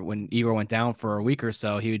there when Igor went down for a week or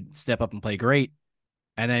so, he would step up and play great.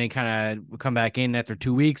 And then he kind of would come back in after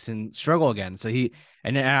 2 weeks and struggle again. So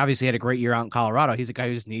and obviously had a great year out in Colorado. He's a guy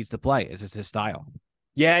who just needs to play. It's just his style.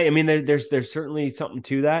 Yeah, I mean, there's certainly something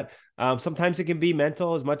to that. Sometimes it can be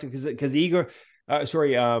mental as much because Igor,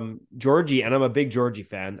 Georgie, and I'm a big Georgie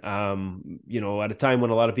fan. At a time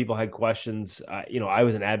when a lot of people had questions, I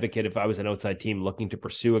was an advocate if I was an outside team looking to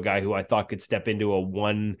pursue a guy who I thought could step into a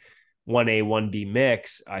 1A, 1B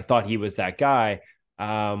mix. I thought he was that guy.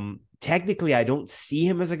 Technically, I don't see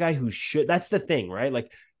him as a guy who should. That's the thing, right?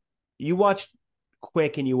 Like you watch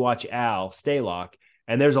Quick and you watch Al Stalock,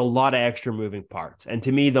 and there's a lot of extra moving parts. And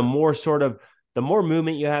to me, the more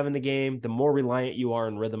movement you have in the game, the more reliant you are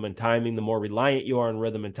on rhythm and timing. The more reliant you are on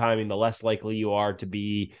rhythm and timing, the less likely you are to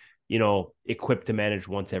be, equipped to manage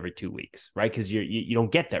once every 2 weeks, right? Because you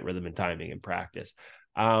don't get that rhythm and timing in practice.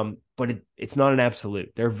 But it's not an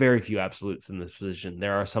absolute. There are very few absolutes in this position.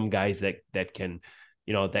 There are some guys that can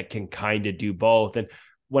kind of do both. And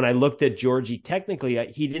when I looked at Georgie, technically,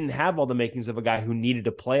 he didn't have all the makings of a guy who needed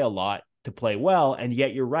to play a lot to play well. And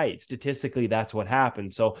yet you're right. Statistically, that's what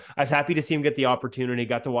happened. So I was happy to see him get the opportunity,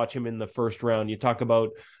 got to watch him in the first round. You talk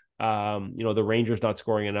about, the Rangers not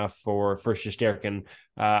scoring enough for Shesterkin. And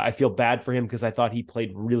I feel bad for him because I thought he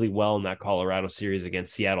played really well in that Colorado series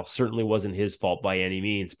against Seattle. Certainly wasn't his fault by any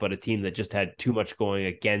means, but a team that just had too much going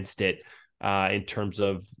against it in terms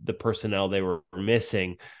of the personnel they were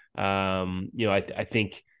missing. I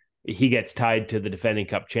think he gets tied to the defending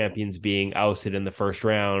Cup champions being ousted in the first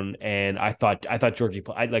round. And I thought Georgie,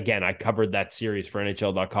 I covered that series for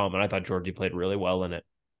NHL.com, and I thought Georgie played really well in it.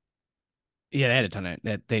 Yeah, they had a ton of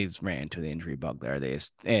that. They just ran into the injury bug there. They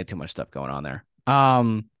had too much stuff going on there. All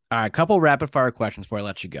right, a couple rapid fire questions before I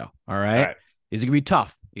let you go. All right. These are gonna be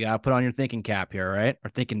tough. You gotta put on your thinking cap here, all right? Or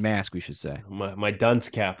thinking mask, we should say. My dunce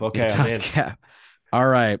cap. Okay, your dunce cap. All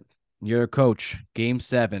right. You're a coach. Game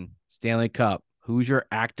 7, Stanley Cup. Who's your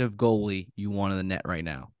active goalie you want in the net right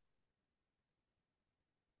now?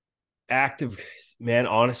 Active, man,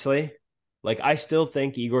 honestly, I still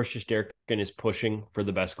think Igor Shesterkin is pushing for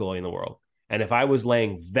the best goalie in the world. And if I was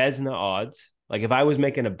laying Vezina odds, if I was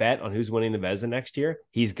making a bet on who's winning the Vezina next year,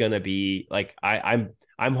 he's gonna be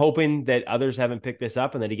I'm hoping that others haven't picked this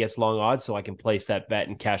up and that he gets long odds so I can place that bet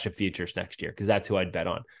and cash a futures next year because that's who I'd bet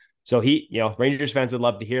on. So Rangers fans would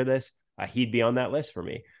love to hear this. He'd be on that list for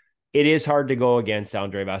me. It is hard to go against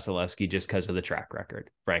Andrei Vasilevsky just because of the track record,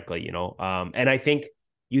 frankly, and I think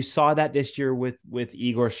you saw that this year with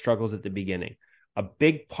Igor's struggles at the beginning. A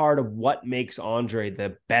big part of what makes Andre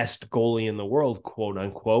the best goalie in the world, quote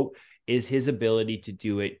unquote, is his ability to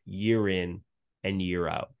do it year in and year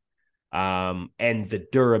out. And the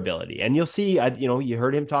durability. And you'll see, you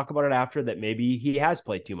heard him talk about it after that maybe he has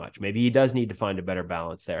played too much. Maybe he does need to find a better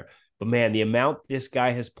balance there. But man, the amount this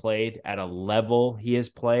guy has played at a level he has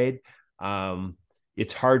played,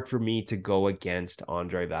 it's hard for me to go against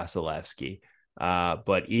Andrei Vasilevsky.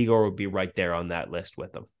 But Igor would be right there on that list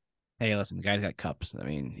with him. Hey, listen, the guy's got cups. I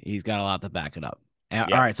mean, he's got a lot to back it up. All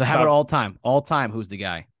Yeah. right, so how about all time? All time, who's the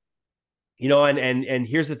guy? And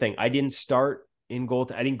here's the thing. I didn't start in goal.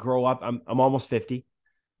 I didn't grow up. I'm almost 50,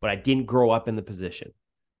 but I didn't grow up in the position.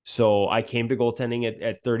 So I came to goaltending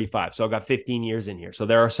at 35. So I got 15 years in here. So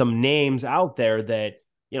there are some names out there that,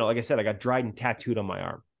 like I said, I got Dryden tattooed on my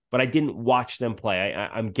arm, but I didn't watch them play.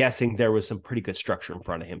 I'm guessing there was some pretty good structure in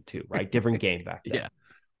front of him too, right? Different game back then.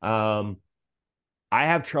 Yeah. I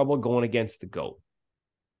have trouble going against the GOAT,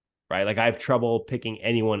 right? I have trouble picking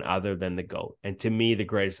anyone other than the GOAT. And to me, the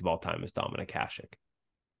greatest of all time is Dominik Hasek.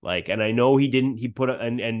 And I know he put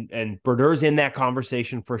and Berder's in that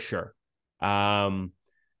conversation for sure.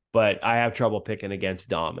 But I have trouble picking against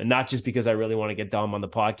Dom, and not just because I really want to get Dom on the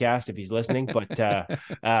podcast if he's listening, but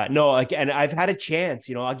no, and I've had a chance,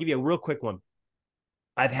 I'll give you a real quick one.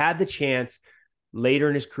 I've had the chance later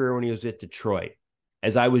in his career when he was at Detroit,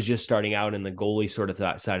 as I was just starting out in the goalie sort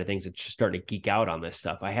of side of things and just starting to geek out on this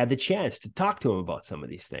stuff. I had the chance to talk to him about some of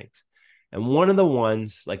these things. And one of the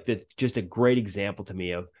ones, just a great example to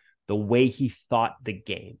me of the way he thought the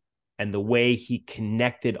game and the way he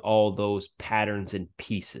connected all those patterns and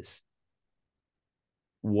pieces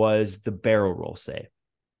was the barrel roll save,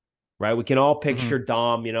 right? We can all picture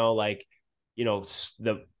Dom, the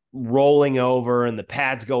rolling over and the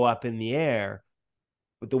pads go up in the air.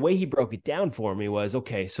 But the way he broke it down for me was,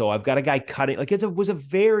 okay, so I've got a guy cutting. It was a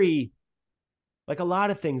very, a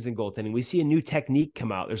lot of things in goaltending, we see a new technique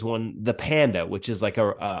come out. There's one, the Panda, which is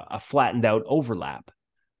a flattened out overlap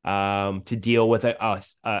to deal with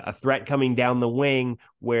a threat coming down the wing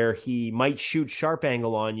where he might shoot sharp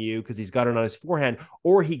angle on you because he's got it on his forehand,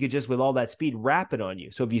 or he could just, with all that speed, wrap it on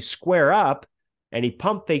you. So if you square up and he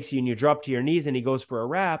pump fakes you and you drop to your knees and he goes for a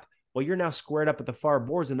wrap, well, you're now squared up at the far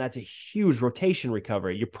boards, and that's a huge rotation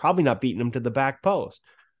recovery. You're probably not beating him to the back post.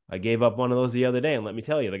 I gave up one of those the other day, and let me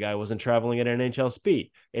tell you, the guy wasn't traveling at NHL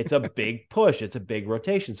speed. It's a big push. It's a big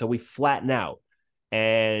rotation. So we flatten out,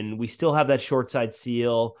 and we still have that short side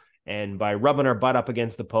seal. And by rubbing our butt up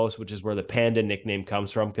against the post, which is where the Panda nickname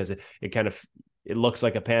comes from, because it looks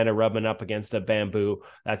like a panda rubbing up against a bamboo.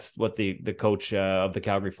 That's what the coach of the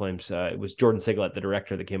Calgary Flames, it was Jordan Siglett, the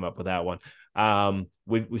director, that came up with that one.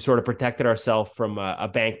 We sort of protected ourselves from a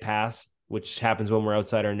bank pass, which happens when we're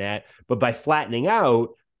outside our net. But by flattening out,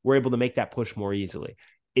 we're able to make that push more easily.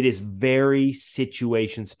 It is very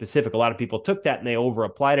situation specific. A lot of people took that and they over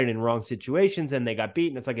applied it in wrong situations and they got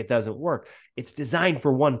beaten. It's it doesn't work. It's designed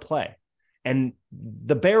for one play. And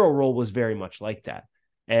the barrel roll was very much like that.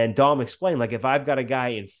 And Dom explained, if I've got a guy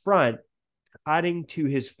in front cutting to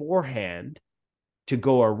his forehand to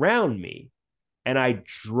go around me, and I'm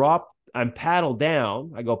paddle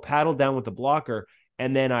down, I go paddle down with the blocker,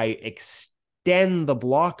 and then I extend the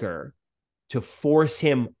blocker to force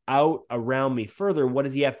him out around me further, what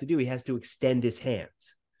does he have to do? He has to extend his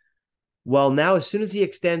hands. Well, now, as soon as he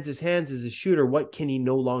extends his hands as a shooter, what can he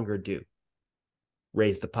no longer do?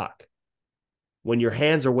 Raise the puck. When your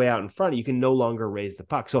hands are way out in front, you can no longer raise the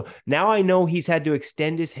puck. So now I know he's had to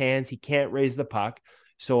extend his hands. He can't raise the puck.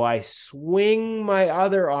 So I swing my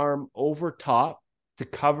other arm over top to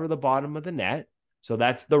cover the bottom of the net. So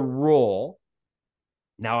that's the roll.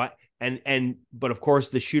 Now, but of course,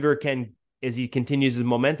 the shooter can, as he continues his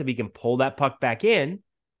momentum, he can pull that puck back in.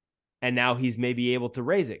 And now he's maybe able to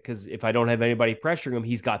raise it because if I don't have anybody pressuring him,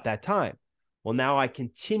 he's got that time. Well, now I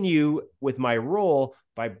continue with my roll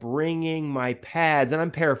by bringing my pads, and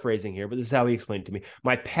I'm paraphrasing here, but this is how he explained it to me.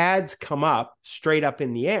 My pads come up straight up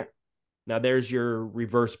in the air. Now there's your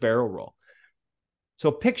reverse barrel roll.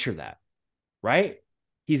 So picture that, right?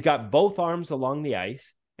 He's got both arms along the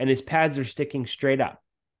ice and his pads are sticking straight up.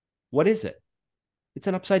 What is it? It's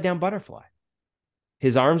an upside down butterfly.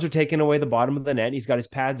 His arms are taking away the bottom of the net. He's got his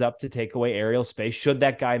pads up to take away aerial space should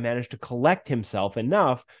that guy manage to collect himself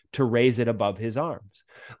enough to raise it above his arms.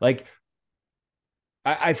 Like,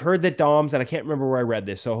 I've heard that Doms, and I can't remember where I read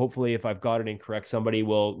this, so hopefully if I've got it incorrect, somebody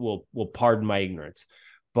will pardon my ignorance.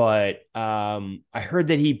 But I heard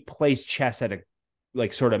that he plays chess at a,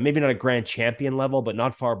 like, sort of, maybe not a grand champion level, but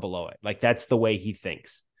not far below it. Like, that's the way he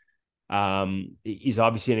thinks. He's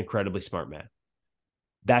obviously an incredibly smart man.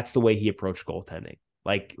 That's the way he approached goaltending.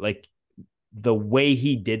 Like the way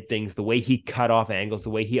he did things, the way he cut off angles, the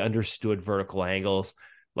way he understood vertical angles,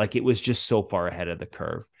 like it was just so far ahead of the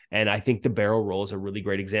curve. And I think the barrel roll is a really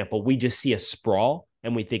great example. We just see a sprawl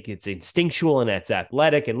and we think it's instinctual and it's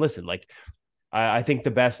athletic. And listen, like I think the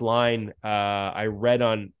best line I read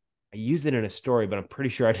on, I used it in a story, but I'm pretty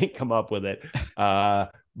sure I didn't come up with it.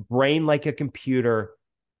 Brain like a computer,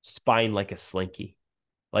 spine like a slinky.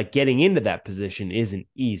 Like getting into that position isn't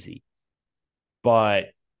easy, but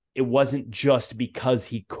it wasn't just because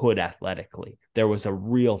he could athletically. There was a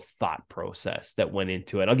real thought process that went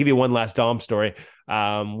into it. I'll give you one last Dom story.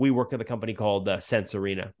 We work at a company called Sense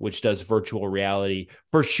Arena, which does virtual reality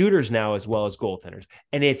for shooters now as well as goaltenders.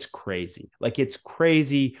 And it's crazy. Like, it's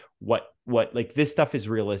crazy what like this stuff is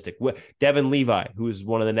realistic. Devin Levi, who's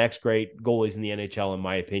one of the next great goalies in the NHL, in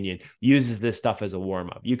my opinion, uses this stuff as a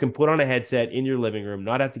warm-up. You can put on a headset in your living room,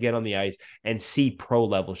 not have to get on the ice, and see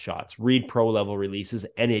pro-level shots, read pro-level releases,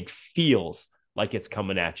 and it feels like it's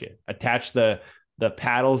coming at you. Attach the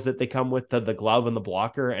paddles that they come with to the glove and the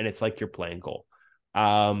blocker, and it's like you're playing goal.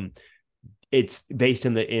 It's based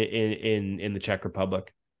in the Czech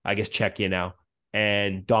Republic, I guess Czechia now,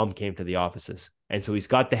 and Dom came to the offices. And so he's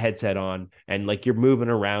got the headset on and like you're moving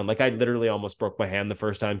around. Like I literally almost broke my hand the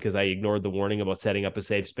first time because I ignored the warning about setting up a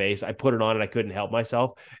safe space. I put it on and I couldn't help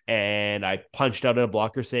myself. And I punched out a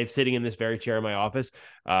blocker save sitting in this very chair in my office,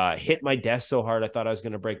 hit my desk so hard I thought I was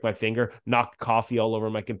going to break my finger, knocked coffee all over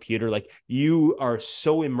my computer. Like, you are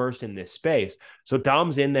so immersed in this space. So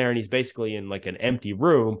Dom's in there and he's basically in like an empty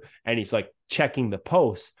room and he's like checking the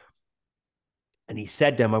posts. And he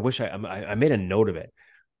said to them, I made a note of it,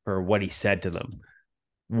 for what he said to them.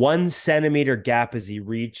 1 centimeter gap as he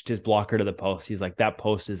reached his blocker to the post. He's like, that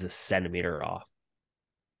post is a centimeter off.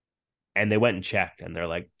 And they went and checked and they're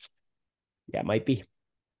like, yeah, it might be.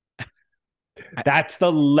 That's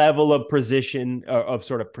the level of precision, of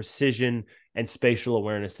sort of precision and spatial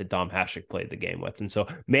awareness that Dom Hasek played the game with. And so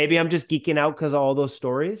maybe I'm just geeking out because of all those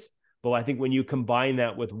stories. But I think when you combine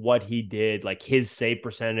that with what he did, like his save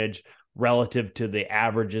percentage relative to the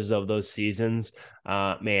averages of those seasons,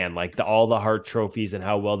 man, like all the Hart trophies and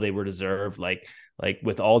how well they were deserved, like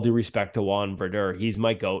with all due respect to Juan Verdure, he's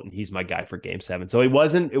my GOAT and he's my guy for Game 7. So it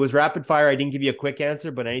was rapid fire. I didn't give you a quick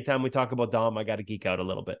answer, but anytime we talk about Dom, I got to geek out a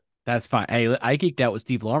little bit. That's fine. Hey, I geeked out with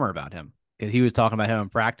Steve Larmer about him because he was talking about him in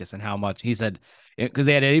practice and how much he said, because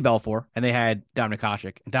they had Eddie Belfour and they had Dominik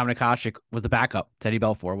Hasek. And Dominik Hasek was the backup to Eddie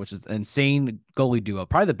Belfour, which is an insane goalie duo,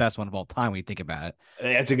 probably the best one of all time when you think about it.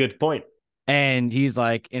 That's a good point. And he's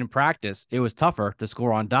like, in practice, it was tougher to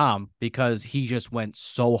score on Dom because he just went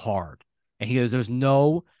so hard. And he goes, there was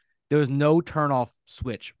no turn off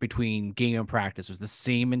switch between game and practice. It was the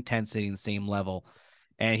same intensity and the same level.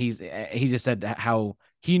 And he just said how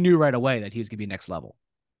he knew right away that he was going to be next level.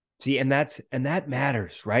 See, and that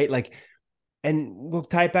matters, right? Like, and we'll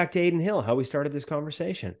tie it back to Adin Hill, how we started this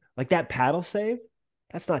conversation. Like that paddle save,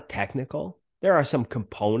 that's not technical. There are some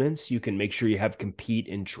components you can make sure you have compete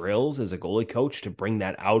in drills as a goalie coach to bring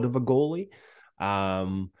that out of a goalie.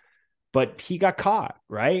 But he got caught,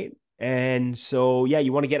 right? And so, yeah,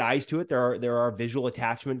 you want to get eyes to it. There are visual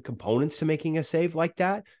attachment components to making a save like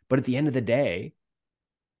that. But at the end of the day,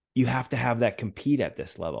 you have to have that compete at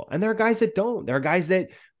this level. And there are guys that don't. There are guys that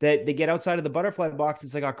they get outside of the butterfly box.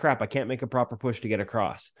 It's like, oh crap, I can't make a proper push to get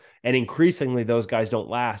across. And increasingly, those guys don't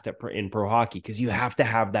last in pro hockey because you have to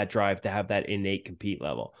have that drive to have that innate compete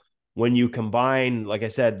level. When you combine, like I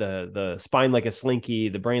said, the spine like a slinky,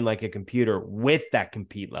 the brain like a computer with that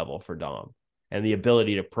compete level for Dom and the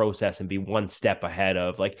ability to process and be one step ahead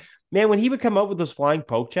of, like, man, when he would come out with those flying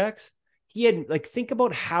poke checks, he had, like, think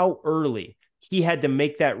about how early he had to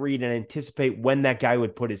make that read and anticipate when that guy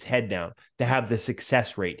would put his head down to have the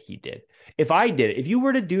success rate he did. If you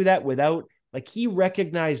were to do that without, like, he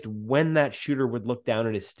recognized when that shooter would look down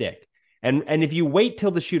at his stick. And if you wait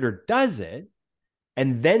till the shooter does it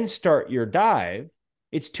and then start your dive,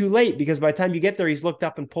 it's too late because by the time you get there, he's looked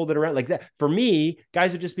up and pulled it around like that. For me,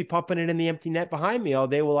 guys would just be pumping it in the empty net behind me all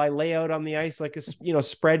day while I lay out on the ice like a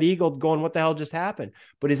spread eagle going, what the hell just happened?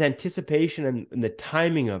 But his anticipation and the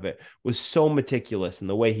timing of it was so meticulous, and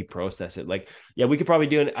the way he processed it. Like, yeah, we could probably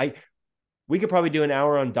do an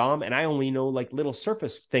hour on Dom, and I only know like little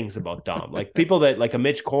surface things about Dom. Like people that, like a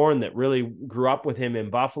Mitch Korn that really grew up with him in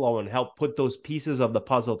Buffalo and helped put those pieces of the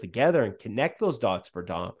puzzle together and connect those dots for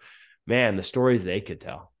Dom. Man, the stories they could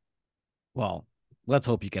tell. Well, let's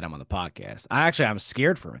hope you get him on the podcast. I'm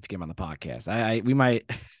scared for him if you get him on the podcast.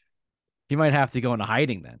 He might have to go into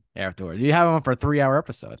hiding then afterwards. You have him on for a 3-hour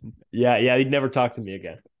episode. Yeah, he'd never talk to me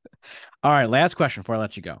again. All right, last question before I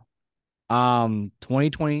let you go.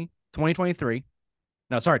 2020, 2023.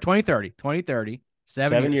 No, sorry, 2030.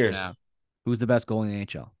 7 years from now. Who's the best goalie in the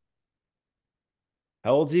NHL?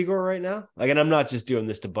 How old's Igor right now? Like, and I'm not just doing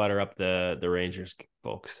this to butter up the Rangers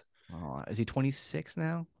folks. Oh, is he 26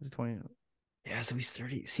 now? Is he 20? Yeah, so he's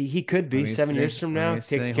 30. See, he could be 7 years from now.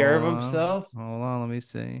 Takes care of himself. Hold on, let me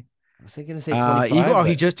see. I was thinking to say 25. Igor,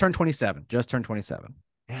 he just turned 27.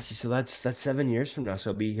 Yeah, see, so that's 7 years from now.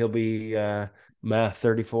 So he'll be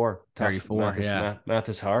 34. 34. Math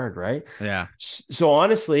is hard, right? Yeah. So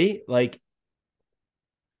honestly, like,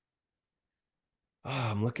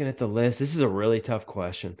 I'm looking at the list. This is a really tough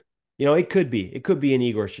question. It could be an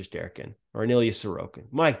Igor Shesterkin or an Ilya Sorokin.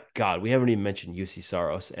 My God, we haven't even mentioned UC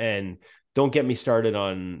Saros. And don't get me started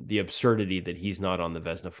on the absurdity that he's not on the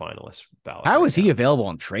Vezina finalist ballot. How is he available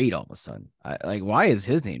on trade all of a sudden? Why is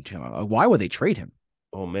his name too? Why would they trade him?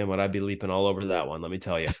 Oh man, would I be leaping all over that one? Let me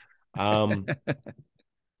tell you. And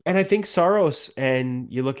I think Saros, and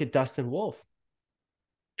you look at Dustin Wolf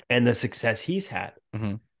and the success he's had.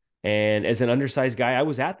 Mm-hmm. And as an undersized guy, I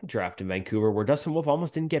was at the draft in Vancouver where Dustin Wolf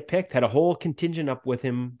almost didn't get picked. Had a whole contingent up with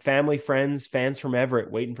him, family, friends, fans from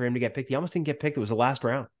Everett waiting for him to get picked. He almost didn't get picked. It was the last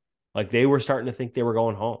round. Like, they were starting to think they were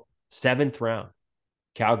going home. 7th round.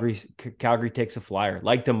 Calgary takes a flyer.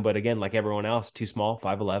 Liked him, but again, like everyone else, too small,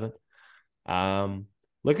 5'11".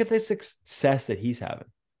 Look at the success that he's having.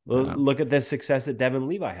 Look at the success that Devin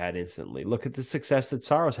Levi had instantly. Look at the success that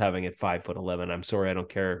Saros having at 5'11". I'm sorry, I don't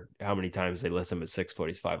care how many times they list him at 6 foot.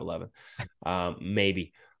 He's 5'11".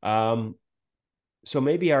 Maybe. So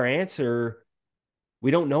maybe our answer, we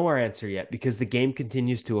don't know our answer yet because the game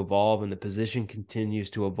continues to evolve and the position continues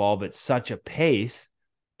to evolve at such a pace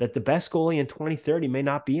that the best goalie in 2030 may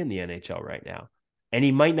not be in the NHL right now. And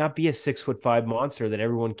he might not be a 6'5" monster that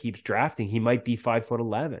everyone keeps drafting. He might be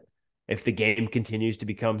 5'11" if the game continues to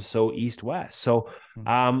become so east-west. So,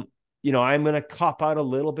 I'm going to cop out a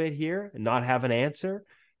little bit here and not have an answer.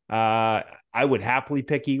 I would happily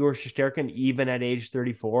pick Igor Shesterkin even at age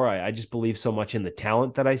 34. I just believe so much in the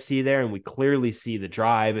talent that I see there, and we clearly see the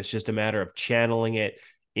drive. It's just a matter of channeling it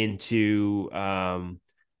into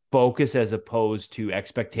focus as opposed to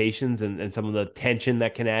expectations and some of the tension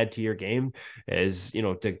that can add to your game. As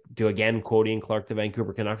to again quoting Clark, the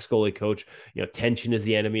Vancouver Canucks goalie coach, tension is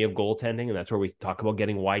the enemy of goaltending, and that's where we talk about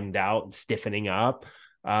getting widened out and stiffening up.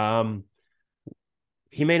 He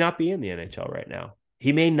may not be in the NHL right now.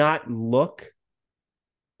 He may not look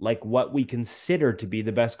like what we consider to be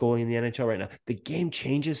the best goalie in the NHL right now. The game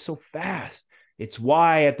changes so fast. It's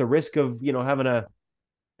why, at the risk of having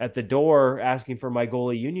at the door asking for my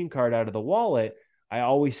goalie union card out of the wallet, I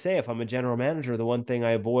always say, if I'm a general manager, the one thing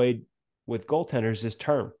I avoid with goaltenders is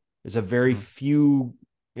term. There's a very few,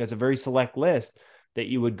 it's a very select list that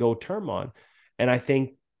you would go term on. And I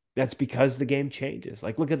think that's because the game changes.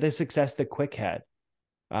 Like, look at the success that Quick had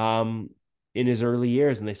in his early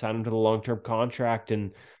years, and they signed him to the long-term contract.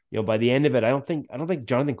 And, by the end of it, I don't think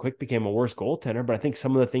Jonathan Quick became a worse goaltender, but I think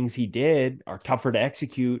some of the things he did are tougher to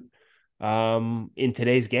execute in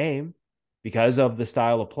today's game because of the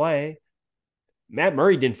style of play. Matt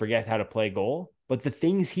Murray didn't forget how to play goal, but the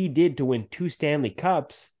things he did to win 2 Stanley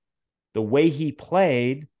Cups, the way he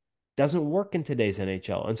played, doesn't work in today's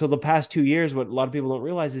NHL. And so the past 2 years, what a lot of people don't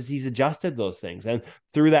realize is he's adjusted those things. And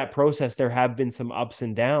through that process, there have been some ups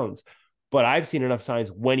and downs. But I've seen enough signs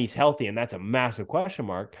when he's healthy, and that's a massive question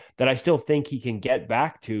mark, that I still think he can get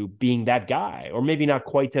back to being that guy, or maybe not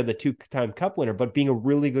quite to the 2-time cup winner, but being a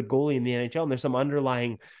really good goalie in the NHL. And there's some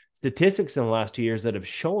underlying statistics in the last 2 years that have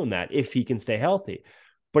shown that if he can stay healthy.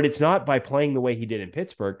 But it's not by playing the way he did in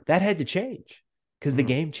Pittsburgh. That had to change because the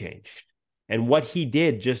game changed. And what he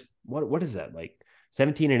did just, what is that, like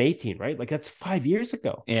 17 and 18, right? Like that's 5 years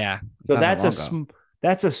ago. Yeah. So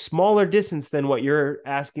that's a smaller distance than what you're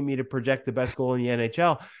asking me to project the best goal in the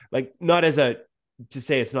NHL. Like, not as a to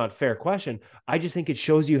say it's not a fair question. I just think it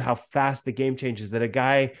shows you how fast the game changes, that a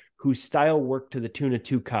guy whose style worked to the tune of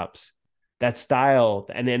 2 cups, that style,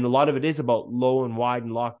 and then a lot of it is about low and wide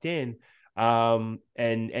and locked in. And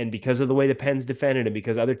because of the way the Pens defended and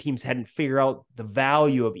because other teams hadn't figured out the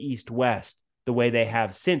value of East-West the way they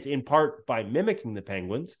have since, in part by mimicking the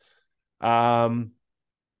Penguins, that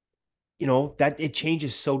it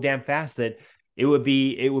changes so damn fast that it would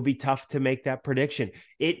be tough to make that prediction.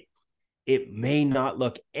 It may not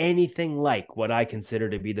look anything like what I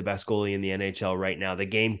consider to be the best goalie in the NHL right now. The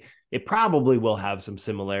game, it probably will have some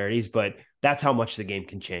similarities, but that's how much the game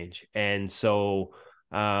can change. And so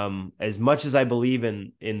as much as I believe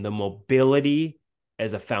in the mobility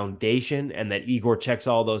as a foundation and that Igor checks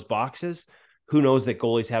all those boxes, who knows that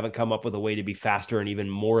goalies haven't come up with a way to be faster and even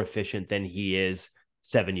more efficient than he is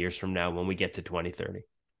 7 years from now when we get to 2030.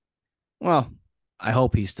 Well, I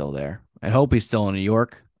hope he's still there. I hope he's still in New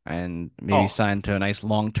York and maybe signed to a nice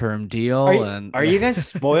long-term deal. Are you guys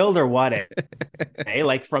spoiled or what? Hey,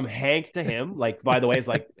 like from Hank to him. Like, by the way, it's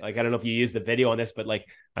like I don't know if you used the video on this, but like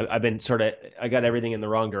I've been I got everything in the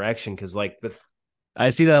wrong direction because like I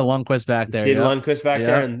see that Lundqvist back there. See the Lundqvist back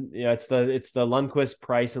there, and it's the Lundqvist,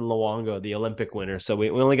 Price, and Luongo, the Olympic winner. So we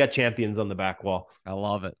only got champions on the back wall. I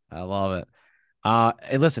love it.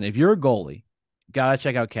 Hey, listen, if you're a goalie, you gotta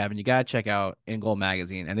check out Kevin. You gotta check out In Goal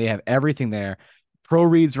Magazine, and they have everything there. Pro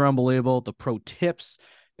reads are unbelievable. The pro tips,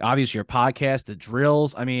 obviously your podcast, the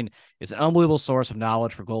drills. I mean, it's an unbelievable source of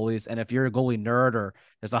knowledge for goalies. And if you're a goalie nerd or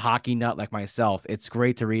there's a hockey nut like myself, it's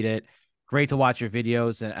great to read it. Great to watch your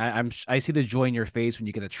videos, and I see the joy in your face when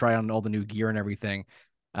you get to try on all the new gear and everything.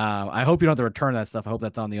 I hope you don't have to return that stuff. I hope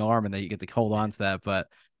that's on the arm and that you get to hold on to that. But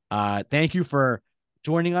thank you for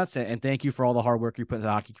joining us, and thank you for all the hard work you put in the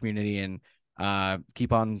hockey community, and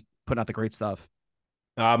keep on putting out the great stuff.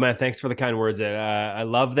 Man, thanks for the kind words. I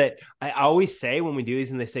love that. I always say when we do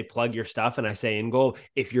these and they say plug your stuff, and I say In Goal,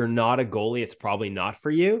 if you're not a goalie, it's probably not for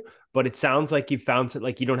you. But it sounds like you found it,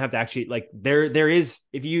 like you don't have to actually, like there is,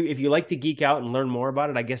 if you like to geek out and learn more about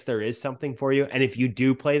it, I guess there is something for you. And if you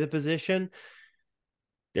do play the position,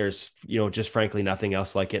 there's just frankly nothing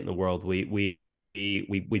else like it in the world. We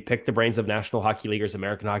pick the brains of National Hockey Leaguers,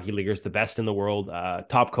 American Hockey Leaguers, the best in the world,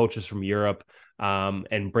 top coaches from Europe,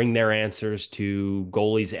 and bring their answers to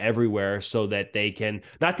goalies everywhere so that they can,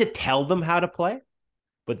 not to tell them how to play,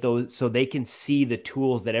 but so they can see the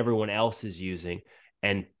tools that everyone else is using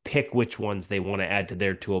and pick which ones they want to add to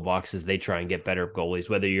their toolbox as they try and get better goalies,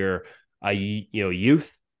 whether you're a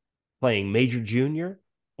youth playing major junior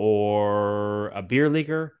or a beer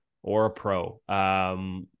leaguer or a pro.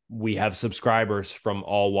 We have subscribers from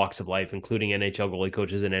all walks of life, including NHL goalie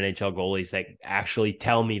coaches and NHL goalies that actually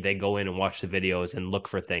tell me they go in and watch the videos and look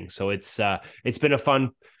for things. So it's been a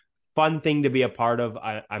fun thing to be a part of.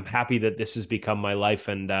 I'm happy that this has become my life.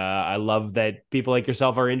 And I love that people like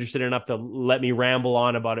yourself are interested enough to let me ramble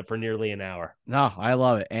on about it for nearly an hour. No, I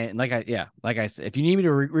love it. And like I said, if you need me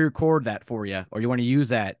to re-record that for you, or you want to use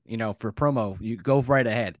that, for promo, you go right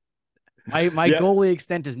ahead. My goalie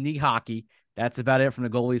extent is knee hockey. That's about it from the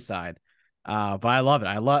goalie side. But I love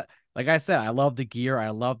it. Like I said, I love the gear. I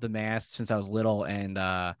love the mask since I was little. And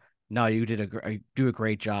no, you do a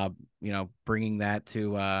great job, bringing that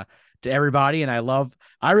to everybody. And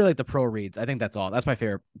I really like the pro reads. I think that's my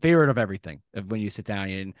favorite of everything. When you sit down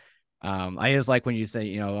and I just like when you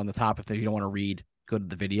say, on the top, if you don't want to read, go to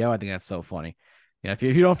the video. I think that's so funny. If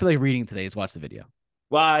you don't feel like reading today, just watch the video.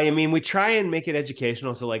 Well, I mean, we try and make it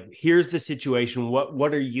educational. So like, here's the situation.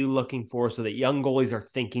 What are you looking for so that young goalies are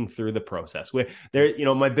thinking through the process?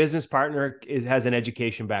 My business partner has an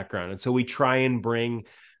education background. And so we try and bring,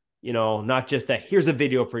 not just here's a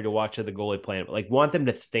video for you to watch of the goalie playing, but like want them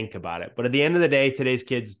to think about it. But at the end of the day, today's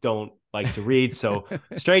kids don't like to read. So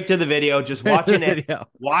straight to the video, just watching an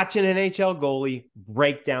NHL goalie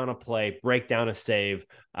break down a play, break down a save.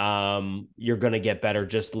 You're going to get better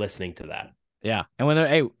just listening to that. Yeah.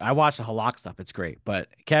 And I watch the Halak stuff. It's great. But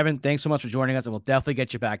Kevin, thanks so much for joining us. And we'll definitely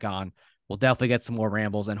get you back on. We'll definitely get some more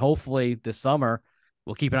rambles. And hopefully this summer,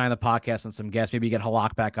 we'll keep an eye on the podcast and some guests. Maybe you get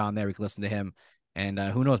Halak back on there. We can listen to him. And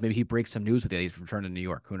who knows? Maybe he breaks some news with you. He's returned to New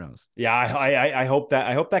York. Who knows? Yeah, I hope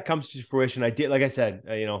that comes to fruition. I did, like I said,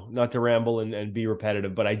 not to ramble and be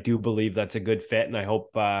repetitive, but I do believe that's a good fit, and I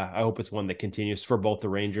hope it's one that continues for both the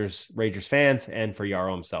Rangers fans and for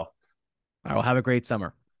Yarrow himself. All right, well, have a great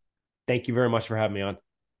summer. Thank you very much for having me on.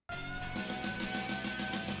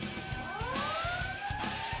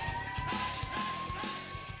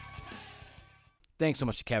 Thanks so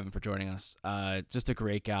much to Kevin for joining us. Just a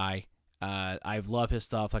great guy. I've loved his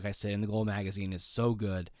stuff. Like I said, in the Goal magazine is so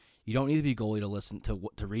good. You don't need to be a goalie to listen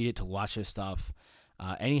to read it, to watch his stuff.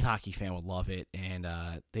 Any hockey fan would love it, and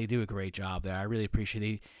they do a great job there. I really appreciate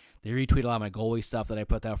it. They retweet a lot of my goalie stuff that I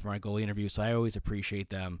put out for my goalie interview, so I always appreciate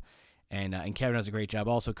them. And Kevin does a great job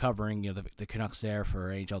also covering the Canucks there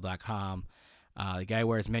for NHL.com. The guy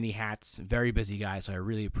wears many hats, very busy guy, so I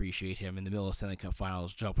really appreciate him in the middle of Stanley Cup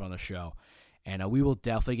Finals jumping on the show. And we will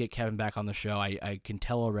definitely get Kevin back on the show. I can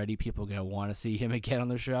tell already people are going to want to see him again on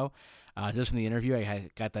the show. Just from the interview,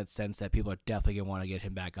 I got that sense that people are definitely going to want to get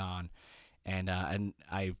him back on. And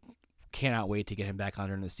I cannot wait to get him back on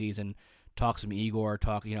during the season. Talk some Igor.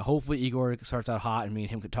 Hopefully Igor starts out hot and me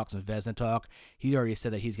and him could talk some Vezina talk. He already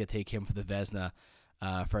said that he's going to take him for the Vezina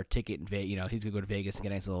for a ticket in Vegas. He's going to go to Vegas and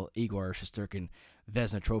get a nice little Igor Shesterkin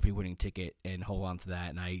Vezina trophy winning ticket and hold on to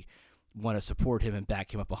that. And I want to support him and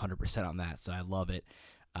back him up 100% on that. So I love it.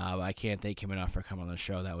 I can't thank him enough for coming on the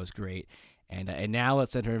show. That was great. And now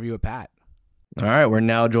let's enter interview with Pat. All right, we're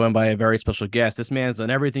now joined by a very special guest. This man's done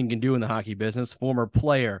everything he can do in the hockey business. Former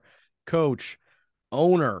player, coach,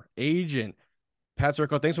 owner, agent. Pat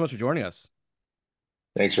Circo, thanks so much for joining us.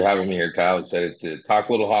 Thanks for having me here, Kyle. Excited to talk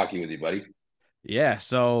a little hockey with you, buddy. Yeah,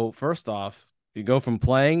 so first off, you go from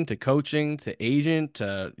playing to coaching to agent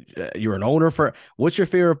to you're an owner for. What's your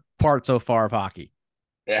favorite part so far of hockey?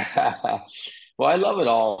 Yeah. Well, I love it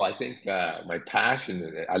all. I think my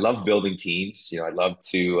passion, I love building teams. I love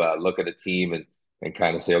to look at a team and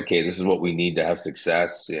kind of say, okay, this is what we need to have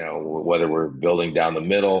success, whether we're building down the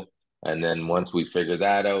middle. And then once we figure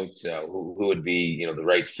that out, who would be, the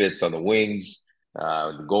right fits on the wings,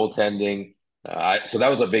 the goaltending. So that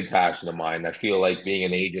was a big passion of mine. I feel like being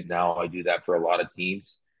an agent now, I do that for a lot of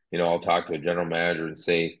teams. I'll talk to a general manager and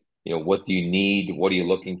say, what do you need? What are you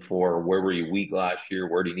looking for? Where were you weak last year?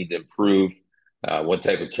 Where do you need to improve? What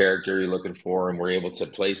type of character are you looking for? And we're able to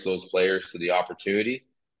place those players to the opportunity.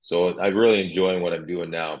 So I really enjoy what I'm doing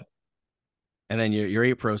now. And then your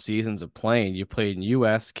 8 pro seasons of playing, you played in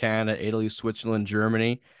U.S., Canada, Italy, Switzerland,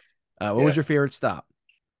 Germany. What was your favorite stop?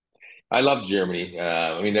 I love Germany.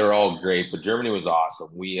 They were all great, but Germany was awesome.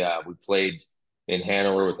 We played in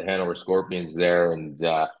Hanover with the Hanover Scorpions there, and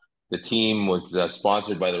the team was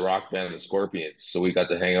sponsored by the rock band the Scorpions. So we got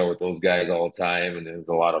to hang out with those guys all the time, and it was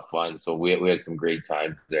a lot of fun. So we had some great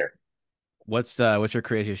times there. What's your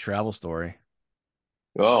craziest travel story?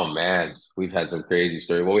 Oh man, we've had some crazy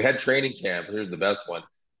stories. Well, we had training camp. Here's the best one.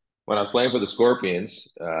 When I was playing for the Scorpions,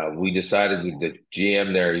 we decided the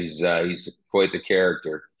GM there, he's quite the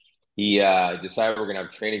character. He decided we're gonna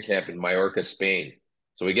have training camp in Mallorca, Spain.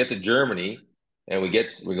 So we get to Germany and we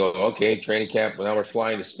go, okay, training camp. Well, now we're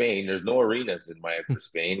flying to Spain. There's no arenas in Mallorca,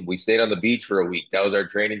 Spain. We stayed on the beach for a week. That was our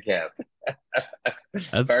training camp.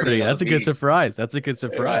 That's a good surprise. That's a good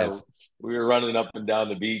surprise. Yeah, we were running up and down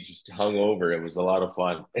the beach, hungover. It was a lot of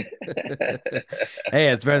fun. Hey,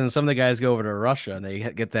 it's better than some of the guys go over to Russia and they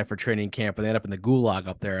get that for training camp and they end up in the gulag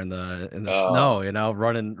up there in the snow,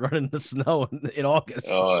 running the snow in August.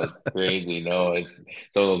 Oh, it's crazy. No,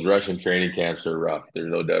 some of those Russian training camps are rough.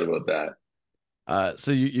 There's no doubt about that.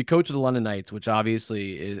 So you coach the London Knights, which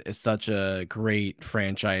obviously is such a great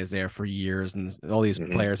franchise there for years, and all these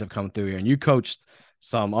players have come through here. And you coached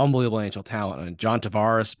some unbelievable NHL talent, and John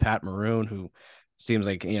Tavares, Pat Maroon, who seems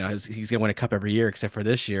like he's gonna win a cup every year except for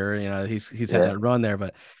this year. He's had that run there,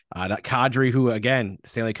 but that Kadri, who again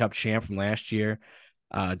Stanley Cup champ from last year,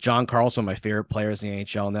 John Carlson, my favorite players in the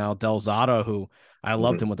NHL now, Del Zotto, who I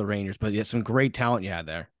loved him with the Rangers, but yeah, some great talent you had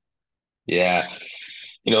there. Yeah.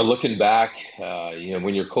 Looking back,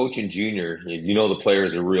 when you're coaching junior, the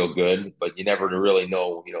players are real good, but you never really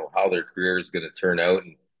know, how their career is going to turn out.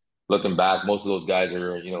 And looking back, most of those guys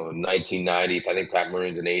are, 1990. I think Pat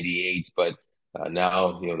Maroon's in 88, but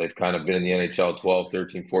now, they've kind of been in the NHL 12,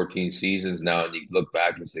 13, 14 seasons now. And you look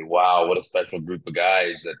back and say, wow, what a special group of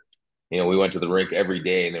guys that, we went to the rink every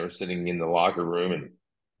day and they were sitting in the locker room.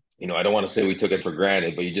 And I don't want to say we took it for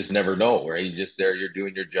granted, but you just never know, right? You're just there, you're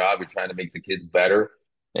doing your job, you're trying to make the kids better.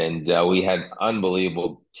 And we had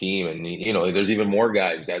unbelievable team. And, there's even more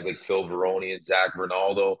guys like Phil Veroni and Zach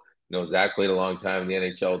Ronaldo. Zach played a long time in the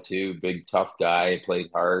NHL too. Big, tough guy, played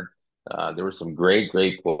hard. There were some great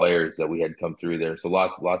players that we had come through there. So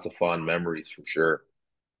lots of fond memories for sure.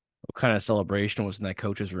 What kind of celebration was in that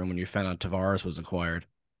coach's room when you found out Tavares was acquired?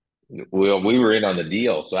 Well, we were in on the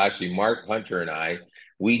deal. So actually, Mark Hunter and I,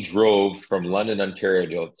 we drove from London,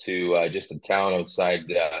 Ontario to just a town outside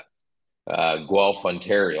Guelph,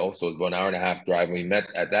 Ontario. So it was about an hour and a half drive. We met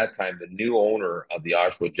at that time the new owner of the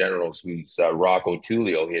Oshawa Generals, who's Rocco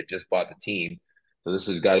Tullio. He had just bought the team. So this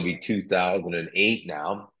has got to be 2008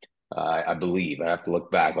 now, I believe. I have to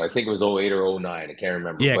look back, but I think it was 08 or 09. I can't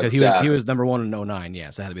remember. Yeah, because But he was number one in '09.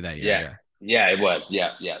 Yeah, so it had to be that year. yeah, Yeah. yeah, it was.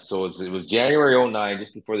 Yeah. So it was January 09,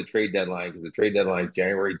 just before the trade deadline, because the trade deadline is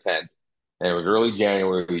January 10th. And it was early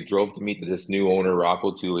January. We drove to meet this new owner,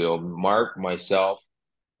 Rocco Tullio. Mark, myself,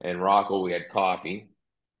 and Rocco, we had coffee.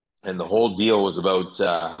 And the whole deal was about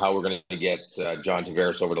how we're going to get John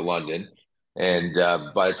Tavares over to London. And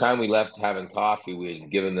by the time we left having coffee, we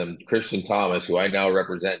had given them Christian Thomas, who I now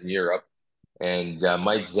represent in Europe, and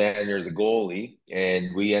Mike Zander, the goalie.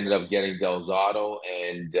 And we ended up getting Delzato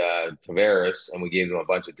and Tavares, and we gave them a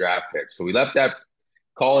bunch of draft picks. So we left that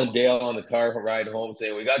calling Dale on the car ride home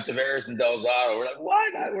saying, "We got Tavares and Delzato." We're like,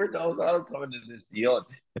 "What? Where's Delzato coming to this deal?" And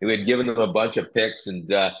we had given them a bunch of picks, and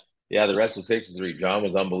yeah, the rest was history. John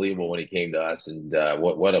was unbelievable when he came to us, and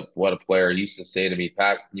what a player. He used to say to me,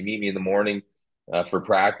 "Pat, you meet me in the morning for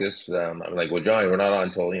practice." I'm like, "Well, Johnny, we're not on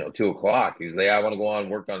until 2 o'clock." He was like, "I want to go on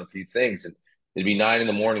and work on a few things," and it'd be 9 in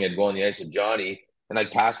the morning. I'd go on the ice with Johnny, and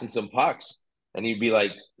I'd pass him some pucks. And he'd be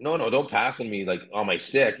like, "No, don't pass on me like on my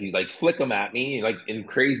stick." He's like, "Flick them at me like in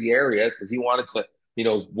crazy areas," because he wanted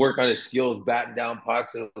to, work on his skills, batting down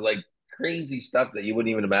pucks, and it was like crazy stuff that you wouldn't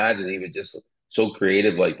even imagine. He was just so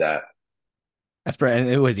creative like that. That's pretty, and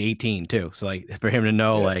it was 18 too. So like for him to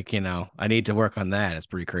know, Yeah, like, I need to work on that, it's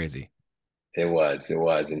pretty crazy.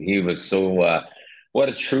 and he was so what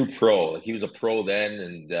a true pro. Like he was a pro then,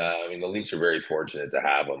 and I mean the Leafs are very fortunate to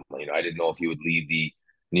have him. I didn't know if he would leave the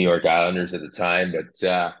New York Islanders at the time,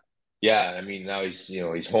 but yeah, I mean now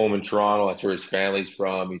he's home in Toronto. That's where his family's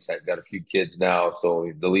from. Got a few kids now, so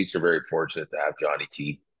the Leafs are very fortunate to have Johnny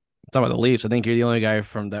T. Talking about the Leafs, I think you're the only guy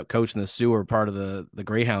from that coach in the sewer part of the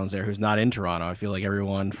Greyhounds there who's not in Toronto. I feel like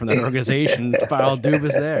everyone from that organization filed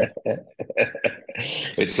Dubas there.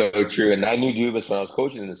 It's so true. And I knew Dubas when I was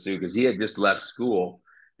coaching in the Sioux because he had just left school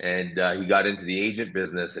and he got into the agent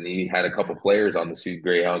business and he had a couple players on the Sioux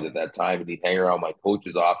Greyhounds at that time. And he'd hang around my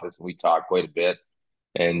coach's office and we talked quite a bit.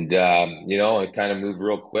 And, it kind of moved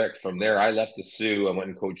real quick. From there, I left the Sioux. I went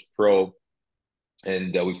and coached pro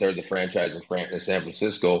and we started the franchise in San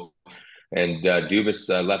Francisco. And Dubas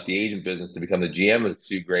left the agent business to become the GM of the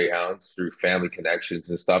Sioux Greyhounds through family connections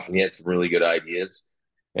and stuff. And he had some really good ideas.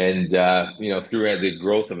 And, through the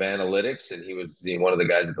growth of analytics, and he was one of the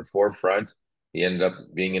guys at the forefront, he ended up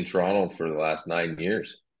being in Toronto for the last 9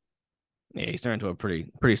 years. Yeah, he's turned into a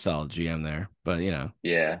pretty solid GM there. But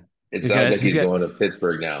Yeah. It he's sounds got like he's he's got going to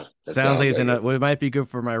Pittsburgh now. That sounds like sounds he's like in a. it. Well, it might be good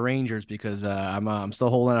for my Rangers because I'm still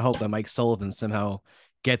holding out hope that Mike Sullivan somehow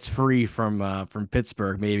gets free from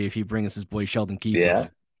Pittsburgh. Maybe if he brings his boy Sheldon Keefe with Yeah. him.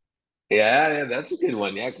 Yeah, that's a good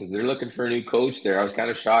one. Yeah, because they're looking for a new coach there. I was kind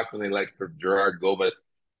of shocked when they let Gerard go, but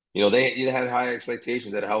they had high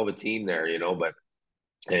expectations, had a hell of a team there, but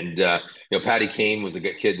and Patty Kane was a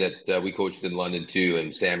good kid that we coached in London too,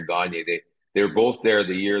 and Sam Gagne. They were both there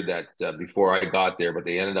the year that before I got there, but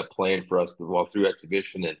they ended up playing for us through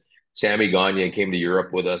exhibition. And Sammy Gagne came to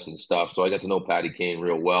Europe with us and stuff, so I got to know Patty Kane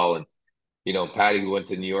real well. And Patty went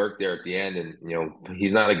to New York there at the end, and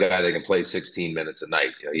he's not a guy that can play 16 minutes a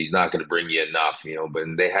night. He's not going to bring you enough. But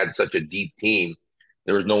they had such a deep team,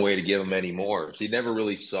 there was no way to give him any more. So you never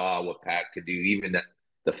really saw what Pat could do, even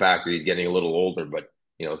the fact that he's getting a little older. But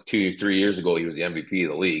 2 3 years ago, he was the MVP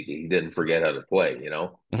of the league. He didn't forget how to play.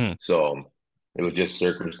 Mhm. So it was just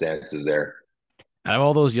circumstances there. Out of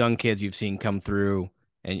all those young kids you've seen come through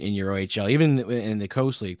in your OHL, even in the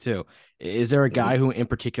Coast League too, is there a guy Mhm. who in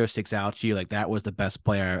particular sticks out to you like that was the best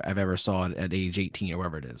player I've ever saw at age 18 or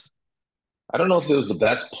whatever it is? I don't know if it was the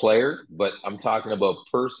best player, but I'm talking about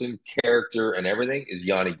person, character, and everything. Is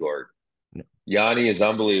Yanni Gord. No. Yanni is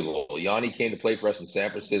unbelievable. Yanni came to play for us in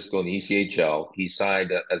San Francisco in the ECHL. He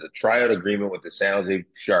signed as a tryout agreement with the San Jose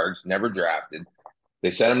Sharks, never drafted. They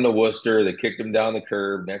sent him to Worcester. They kicked him down the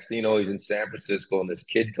curb. Next thing you know, he's in San Francisco, and this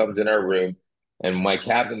kid comes in our room. And my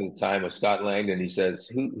captain at the time was Scott Langdon. He says,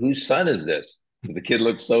 whose son is this? Because the kid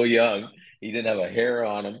looked so young. He didn't have a hair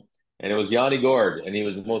on him. And it was Yanni Gord. And he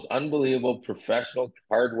was the most unbelievable, professional,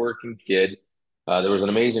 hardworking kid. There was an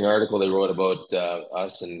amazing article they wrote about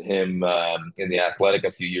us and him in the Athletic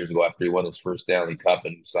a few years ago after he won his first Stanley Cup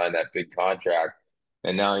and signed that big contract.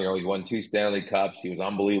 And now, he's won two Stanley Cups. He was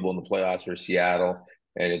unbelievable in the playoffs for Seattle.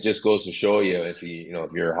 And it just goes to show you, if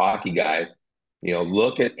you're a hockey guy,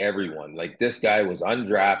 look at everyone. Like, this guy was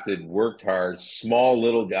undrafted, worked hard, small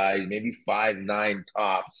little guy, maybe 5'9"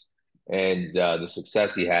 tops, and the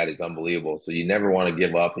success he had is unbelievable. So you never want to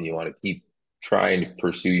give up, and you want to keep trying to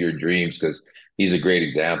pursue your dreams, because he's a great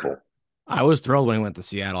example. I was thrilled when he went to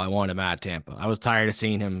Seattle. I wanted him out of Tampa. I was tired of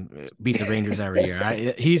seeing him beat the Rangers every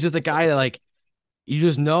year. He's just a guy that, like, you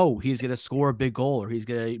just know he's gonna score a big goal or he's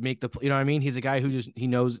gonna make the, you know what I mean? He's a guy who just, he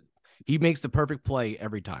knows he makes the perfect play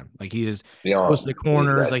every time. Like, he is goes to the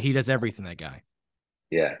corners, like, he does everything. That guy.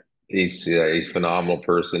 Yeah, he's a phenomenal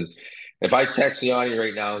person. If I text Yanni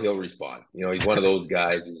right now, he'll respond. He's one of those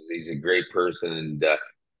guys. He's a great person, and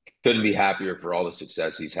couldn't be happier for all the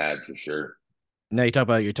success he's had, for sure. Now you talk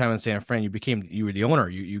about your time in San Fran. You were the owner.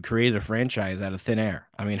 You created a franchise out of thin air.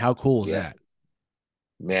 I mean, how cool is Yeah, that?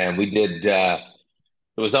 man, we did.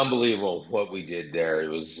 It was unbelievable what we did there.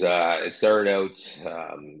 It started out,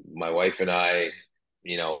 my wife and I,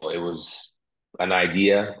 it was an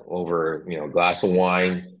idea over, a glass of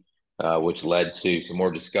wine, which led to some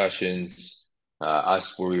more discussions.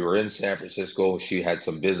 Us, where we were in San Francisco, she had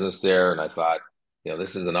some business there, and I thought,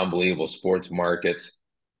 this is an unbelievable sports market.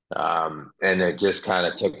 And it just kind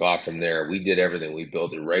of took off from there. We did everything. We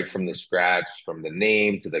built it right from the scratch, from the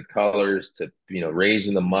name to the colors to,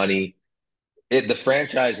 raising the money. The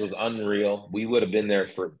franchise was unreal. We would have been there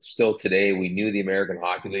for still today. We knew the American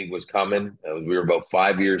Hockey League was coming. We were about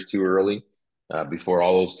 5 years too early, before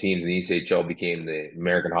all those teams in the ECHL became the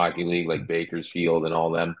American Hockey League, like Bakersfield and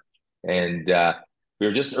all them. And we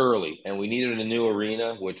were just early, and we needed a new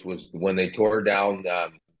arena, which was when they tore down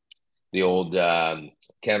the old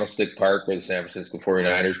Candlestick Park where the San Francisco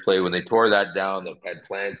 49ers play. When they tore that down, they had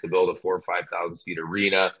plans to build a 4,000 or 5,000 seat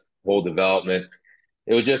arena, whole development.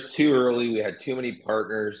 It was just too early. We had too many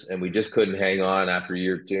partners, and we just couldn't hang on after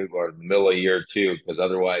year two or the middle of year two, because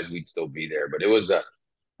otherwise we'd still be there. But it was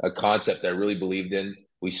a concept I really believed in.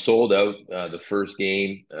 We sold out the first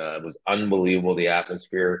game. It was unbelievable, the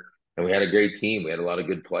atmosphere, and we had a great team. We had a lot of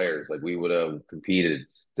good players. Like, we would have competed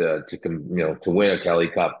to win a Kelly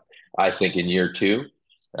Cup, I think, in year two.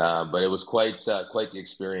 But it was quite the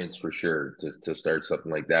experience, for sure, to start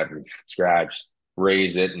something like that from scratch,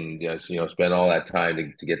 raise it, and spend all that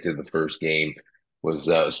time to get to the first game was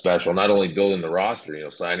special. Not only building the roster,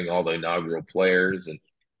 signing all the inaugural players, and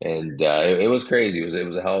it was crazy. It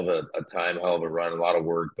was a hell of a time, hell of a run, a lot of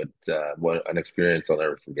work, but what an experience I'll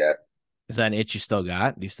never forget. Is that an itch you still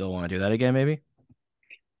got? Do you still want to do that again, maybe?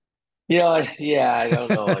 Yeah, I don't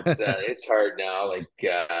know. It's hard now. Like,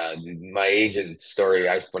 my agent story.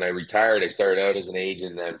 When I retired, I started out as an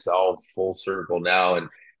agent, and it's all full circle now.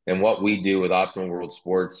 And what we do with Optimum World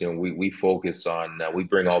Sports, we focus on, we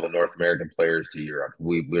bring all the North American players to Europe.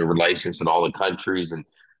 We're licensed in all the countries, and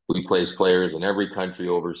we place players in every country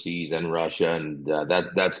overseas and Russia, and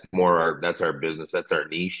that's our business. That's our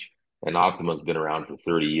niche. And Optima's been around for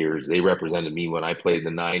 30 years. They represented me when I played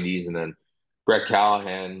in the 90s, and then Brett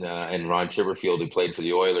Callahan and Ron Chipperfield, who played for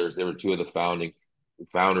the Oilers, they were two of the founding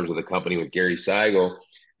founders of the company with Gary Seigel.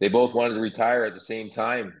 They both wanted to retire at the same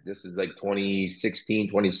time. This is like 2016,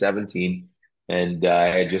 2017. And I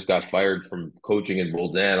had just got fired from coaching in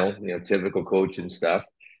Bolzano, typical coaching stuff.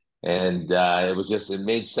 And it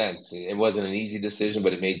made sense. It wasn't an easy decision,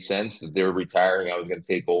 but it made sense that they were retiring. I was going to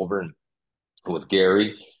take over. And with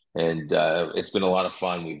Gary, and it's been a lot of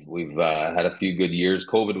fun. We've had a few good years.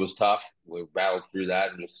 COVID was tough. We battled through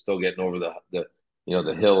that, and we're still getting over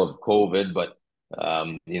the hill of COVID. But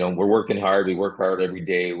we're working hard. We work hard every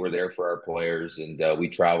day. We're there for our players, and we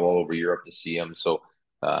travel all over Europe to see them. So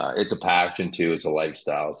it's a passion too. It's a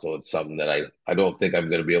lifestyle. So it's something that I don't think I'm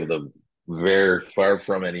going to be able to very far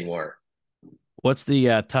from anymore. What's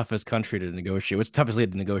the toughest country to negotiate? What's the toughest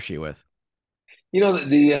league to negotiate with? I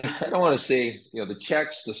don't want to say, the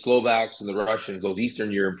Czechs, the Slovaks, and the Russians, those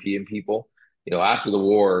Eastern European people. After the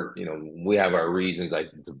war, we have our reasons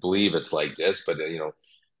to believe it's like this, but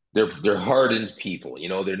they're hardened people.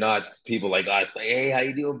 They're not people like us. Like, hey, how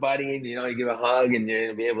you doing, buddy? And you give a hug, and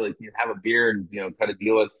you're be able to have a beer and kind of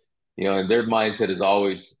deal with. And their mindset is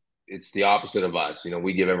always, it's the opposite of us.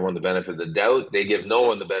 We give everyone the benefit of the doubt. They give no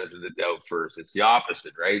one the benefit of the doubt first. It's the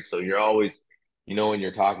opposite, right? So you're always, when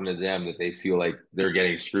you're talking to them, that they feel like they're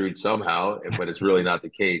getting screwed somehow, but it's really not the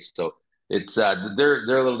case. So it's they're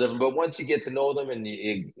a little different. But once you get to know them and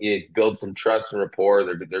you build some trust and rapport,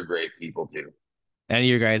 they're great people too. Any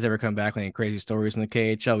of you guys ever come back with any crazy stories in the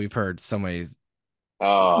KHL? We've heard so many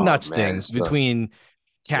Oh nuts man, things between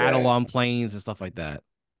cattle yeah. on planes and stuff like that.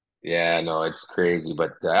 Yeah, no, it's crazy.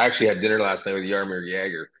 But I actually had dinner last night with Yarmir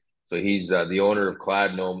Yager. So he's the owner of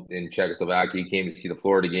Kladno in Czechoslovakia. He came to see the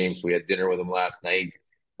Florida game, so we had dinner with him last night.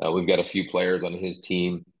 We've got a few players on his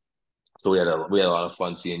team, so we had a lot of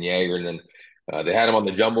fun seeing Jagger. And then they had him on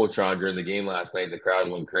the jumbotron during the game last night. And the crowd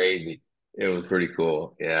went crazy. It was pretty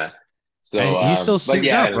cool. Yeah. And So, he's still but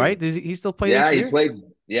suiting up, yeah, right? Does he still play this yeah, he year? played.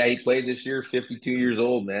 Yeah, he played this year. 52 years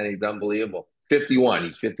old, man. He's unbelievable. 51.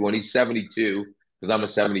 He's 51. He's 72 because I'm a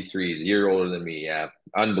 73. He's a year older than me. Yeah,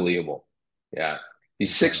 unbelievable. Yeah,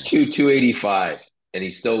 he's Incredible. 6'2", 285, and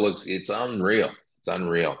he still looks. It's unreal. It's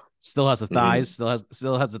unreal. Still has the Mhm. thighs.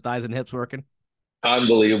 Still has the thighs and hips working.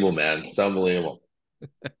 Unbelievable, man. It's unbelievable.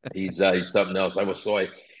 He's something else.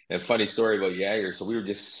 And funny story about Jagger. So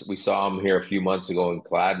we saw him here a few months ago in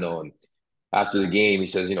Cladno, and after the game, he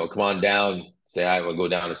says, come on down. Say I will go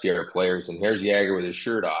down to see our players. And here's Jagger with his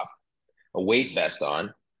shirt off, a weight vest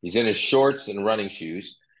on. He's in his shorts and running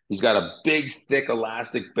shoes. He's got a big, thick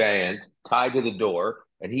elastic band tied to the door,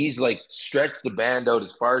 and he's like stretched the band out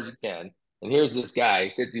as far as he can. And here's this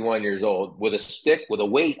guy, 51 years old, with a stick, with a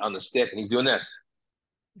weight on the stick, and he's doing this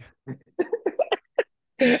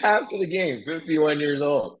after the game. 51 years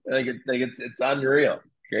old. It's unreal,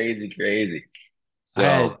 crazy, crazy. I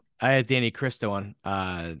had So I had Danny Cristo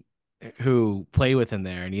on, who played with him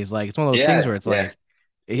there, and he's like, it's one of those things yeah, where it's yeah, like,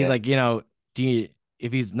 he's yeah. like, do you,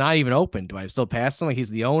 if he's not even open, do I still pass him? Like he's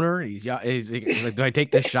the owner. He's like, do I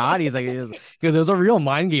take this shot? He's like, because it was a real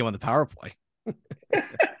mind game on the power play.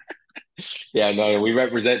 Yeah, no, we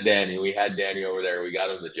represent Danny. We had Danny over there. We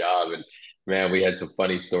got him the job, and man, we had some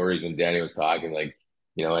funny stories when Danny was talking. Like,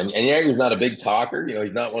 and Jager's not a big talker.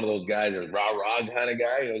 He's not one of those guys, a rah rah kind of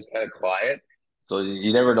guy. He's kind of quiet, so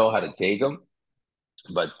you never know how to take him.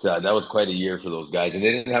 But that was quite a year for those guys, and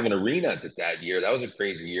they didn't have an arena that year. That was a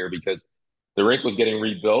crazy year because the rink was getting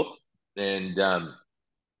rebuilt, and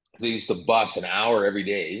they used to bus an hour every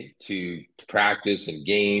day to practice and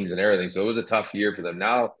games and everything. So it was a tough year for them.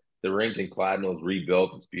 Now the rink in Cladno is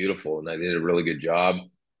rebuilt. It's beautiful, and they did a really good job.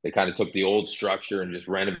 They kind of took the old structure and just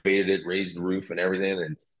renovated it, raised the roof and everything,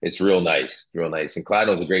 and it's real nice, real nice. And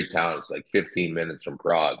Cladno is a great town. It's like 15 minutes from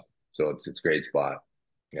Prague, so it's a great spot.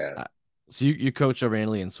 Yeah. Uh, so you coached over in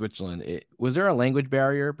Italy and Switzerland. Was there a language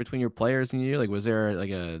barrier between your players and you? Like, was there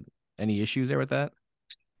like any issues there with that?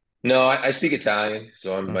 No, I speak Italian,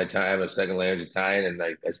 so Oh, I have a second language Italian, and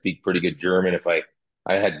I speak pretty good German. If I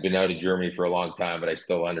had been out of Germany for a long time, but I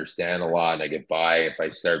still understand a lot, and I get by. If I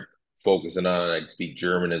start focusing on it, I speak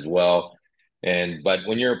German as well. But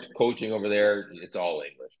when you're coaching over there, it's all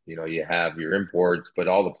English. You have your imports, but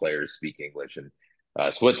all the players speak English. And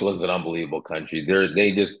Switzerland's an unbelievable country.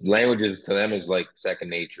 They just languages to them is like second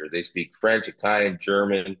nature. They speak French, Italian,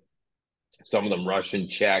 German, some of them Russian,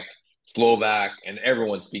 Czech, Slovak, and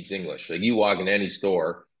everyone speaks English. Like you walk in any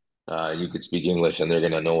store, you could speak English and they're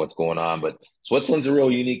going to know what's going on. But Switzerland's a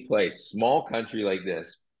real unique place, small country like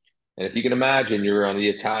this. And if you can imagine, you're on the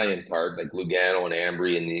Italian part, like Lugano and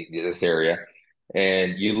Ambri in this area,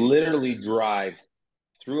 and you literally drive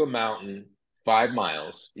through a mountain 5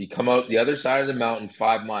 miles. You come out the other side of the mountain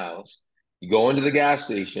 5 miles. You go into the gas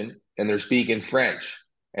station, and they're speaking French,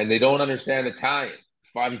 and they don't understand Italian.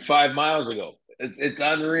 5 miles ago, it's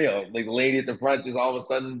unreal. Like the lady at the front just all of a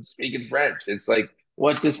sudden speaking French. It's like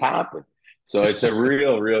what just happened. So it's a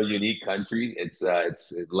real unique country. It's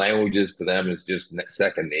languages to them is just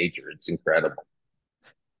second nature. It's incredible.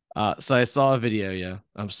 so I saw a video. Yeah,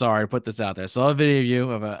 I'm sorry to put this out there. I saw a video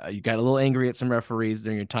of you you got a little angry at some referees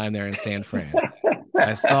during your time there in San Fran.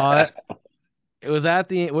 I saw it. It was at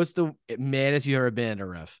the what's the maddest you ever been at a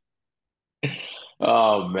ref?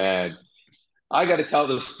 Oh man, I got to tell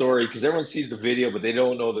the story because everyone sees the video, but they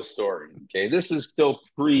don't know the story. Okay, this is still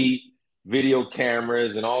pre-video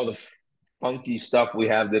cameras and all the funky stuff we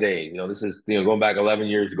have today. This is going back 11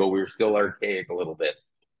 years ago. We were still archaic a little bit,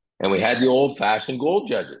 and we had the old-fashioned goal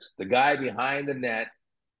judges, the guy behind the net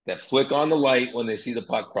that flick on the light when they see the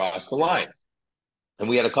puck cross the line. And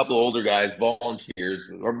we had a couple of older guys,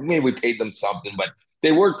 volunteers, or maybe we paid them something, but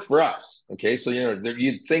they worked for us. Okay, so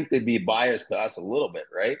you'd think they'd be biased to us a little bit,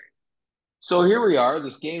 right? So here we are.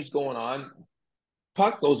 This game's going on.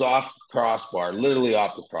 Puck goes off the crossbar, literally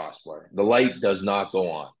off the crossbar. The light does not go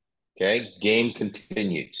on. Okay. Game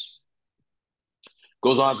continues.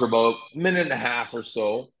 Goes on for about a minute and a half or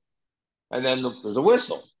so. And then there's a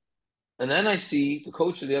whistle. And then I see the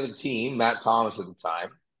coach of the other team, Matt Thomas at the time,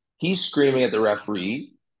 he's screaming at the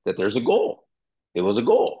referee that there's a goal. It was a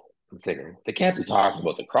goal. I'm thinking, they can't be talking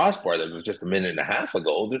about the crossbar that was just a minute and a half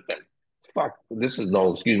ago. Fuck, this is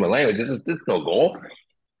no, excuse my language, this is no goal.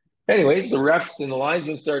 Anyways, the refs and the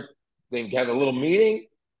linesmen they have a little meeting.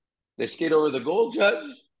 They skate over the goal judge.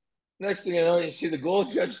 Next thing you know, you see the goal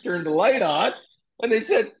judge turn the light on, and they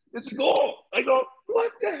said, it's a goal. I go,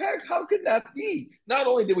 what the heck? How could that be? Not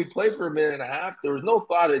only did we play for a minute and a half, there was no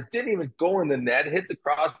thought. It didn't even go in the net, hit the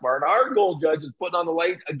crossbar, and our goal judge is putting on the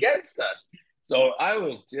light against us. So I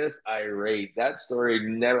was just irate. That story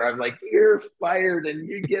never, I'm like, you're fired and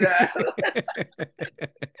you get out.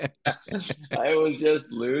 I was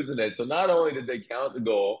just losing it. So not only did they count the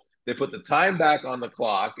goal, they put the time back on the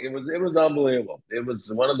clock. It was unbelievable. It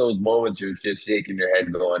was one of those moments you're just shaking your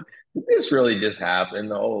head going, this really just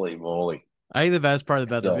happened. Holy moly. I think the best part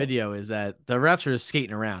about the So video is that the refs are just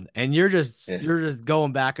skating around, and yeah. you're just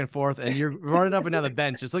going back and forth, and you're running up and down the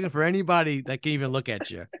bench, just looking for anybody that can even look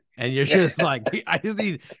at you, and you're just like, I just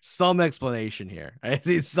need some explanation here. I just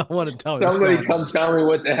need someone to tell me what's Somebody going come on. tell me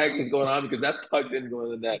what the heck is going on because that puck didn't go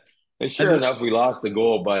in the net. And And sure enough, we lost the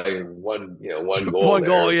goal by one goal one there.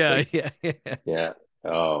 goal, It's yeah, like, yeah, yeah. yeah.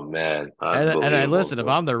 Oh man, And I unbelievable. listen. If So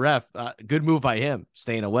I'm the ref, good move by him,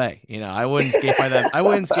 staying away. I wouldn't skate by that. I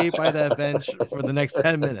wouldn't skate by that bench for the next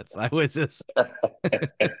 10 minutes. I would just.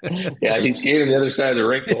 yeah, he skated on the other side of the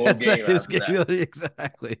rink the whole That's game his after game. that.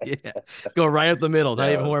 Exactly. Yeah. Go right up the middle. Not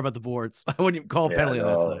even Yeah, worry about the boards. I wouldn't even call a yeah, penalty on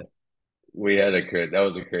that side. no. We had that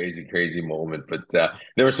was a crazy moment, but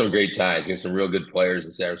there were some great times. We had some real good players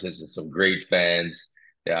in San Francisco, some great fans.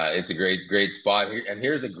 Yeah, it's a great spot here. And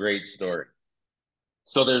here's a great story.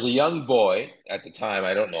 So there's a young boy at the time,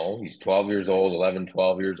 I don't know, he's 12 years old, 11,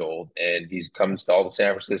 12 years old, and he's comes to all the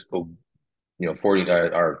San Francisco, 40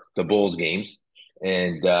 or the Bulls games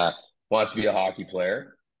and wants to be a hockey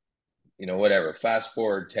player, whatever. Fast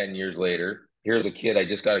forward 10 years later, here's a kid, I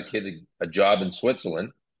just got a job in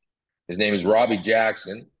Switzerland. His name is Robbie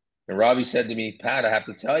Jackson. And Robbie said to me, Pat, I have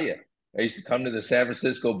to tell you, I used to come to the San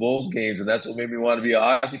Francisco Bulls games, and that's what made me want to be a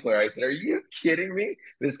hockey player. I said, are you kidding me?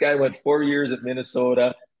 This guy went 4 years at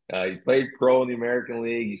Minnesota. He played pro in the American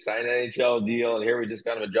League. He signed an NHL deal, and here we just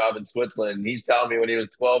got him a job in Switzerland. And he's telling me when he was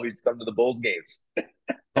 12, he used to come to the Bulls games.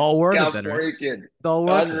 All worth it then, right? California kid. It's all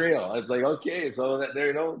worth it. Unreal. I was like, okay, so that's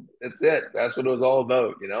it. That's what it was all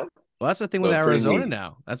about. Well, that's the thing with So pretty Arizona neat.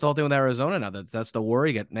 now. That's the whole thing with Arizona now. That's the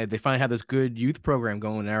worry. They finally have this good youth program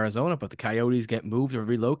going in Arizona, but the Coyotes get moved or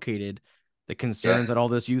relocated. The Yeah. concerns that all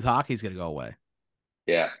this youth hockey is going to go away.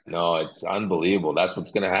 Yeah, no, it's unbelievable. That's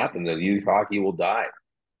what's going to happen. The youth hockey will die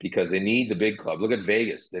because they need the big club. Look at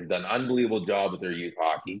Vegas; they've done an unbelievable job with their youth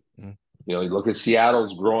hockey. Mm. You look at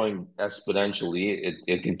Seattle's growing exponentially.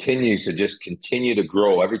 It continues to just continue to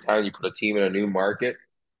grow. Every time you put a team in a new market,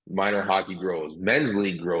 minor hockey grows, men's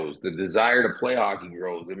league grows, the desire to play hockey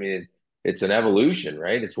grows. I mean, it's an evolution,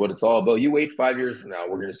 right? It's what it's all about. You wait 5 years from now,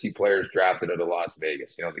 we're going to see players drafted out of Las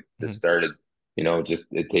Vegas. That Mhm. started. Just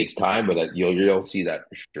it takes time, but you'll see that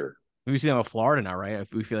for sure. We see them with Florida now, right?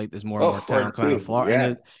 If we feel like there's more and Oh, more Florida talent coming out of too. Florida,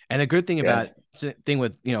 Yeah, and the good thing yeah, about thing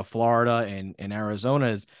with Florida and Arizona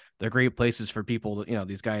is they're great places for people.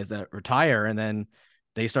 These guys that retire and then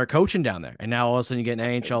they start coaching down there, and now all of a sudden you get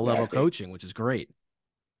an NHL level exactly. coaching, which is great.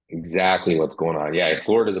 Exactly what's going on. Yeah,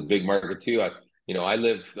 Florida's a big market too. I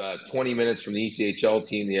live 20 minutes from the ECHL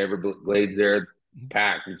team, the Everglades there,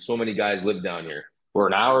 packed. And so many guys live down here. We're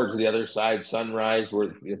an hour to the other side, Sunrise, where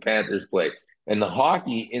the Panthers play. And the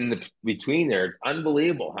hockey in the between there, it's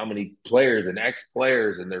unbelievable how many players and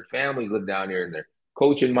ex-players and their families live down here and they're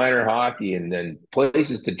coaching minor hockey and then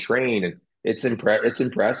places to train. And it's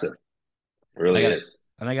impressive. It And I really got is.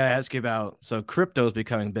 and I got to ask you about crypto is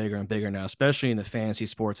becoming bigger and bigger now, especially in the fantasy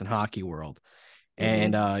sports and hockey world.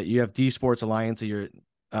 And Mm-hmm. you have D Sports Alliance that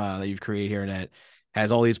you've created here that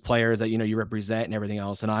has all these players that you represent and everything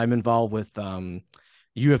else. And I'm involved with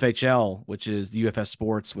UFHL, which is the UFS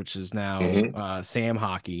Sports, which is now Mm-hmm. Sam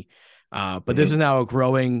Hockey. But this is Mm-hmm. now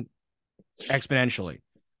growing exponentially.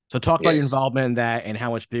 So talk about your Yes. involvement in that and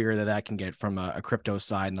how much bigger that can get from a crypto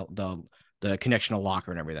side and the connection to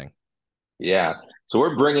locker and everything. Yeah. So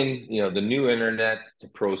we're bringing, the new internet to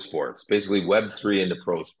pro sports, basically Web3 into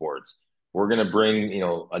pro sports. We're going to bring,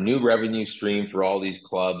 a new revenue stream for all these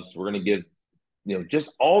clubs. We're going to give, just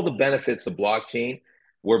all the benefits of blockchain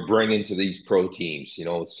we're bringing to these pro teams.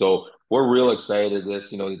 So we're real excited.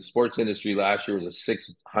 The sports industry last year was a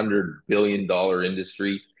 $600 billion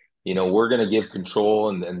industry. We're going to give control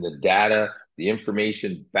and the data, the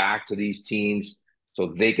information back to these teams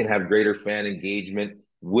so they can have greater fan engagement.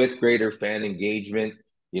 With greater fan engagement,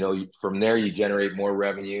 from there you generate more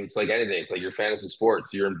revenue. It's like anything. It's like your fantasy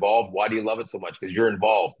sports. You're involved. Why do you love it so much? Because you're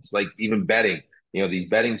involved. It's like even betting. These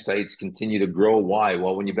betting sites continue to grow. Why?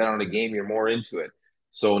 Well, when you bet on a game, you're more into it.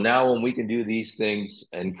 So now when we can do these things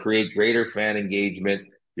and create greater fan engagement,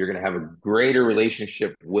 you're going to have a greater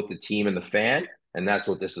relationship with the team and the fan. And that's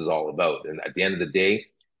what this is all about. And at the end of the day,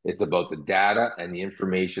 it's about the data and the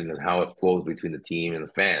information and how it flows between the team and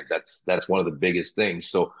the fan. That's one of the biggest things.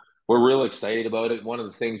 So we're real excited about it. One of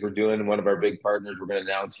the things we're doing, one of our big partners, we're going to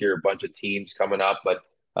announce here a bunch of teams coming up. But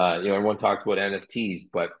everyone talks about NFTs,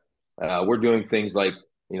 but we're doing things like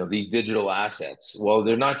these digital assets. Well,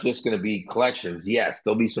 they're not just going to be collections. Yes,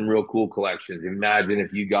 there'll be some real cool collections. Imagine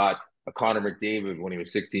if you got a Connor McDavid when he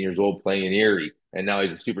was 16 years old playing in Erie, and now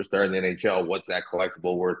he's a superstar in the NHL. What's that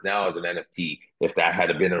collectible worth now as an NFT if that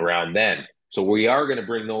had been around then? So we are going to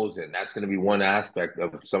bring those in. That's going to be one aspect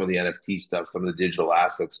of some of the NFT stuff, some of the digital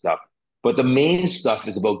asset stuff. But the main stuff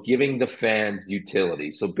is about giving the fans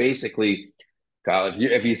utility. So basically, Kyle,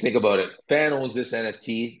 if you think about it, fan owns this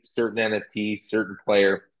NFT, certain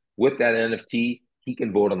player. With that NFT, he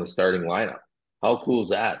can vote on the starting lineup. How cool is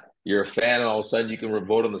that? You're a fan, and all of a sudden you can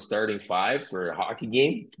vote on the starting five for a hockey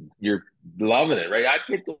game. You're loving it, right? I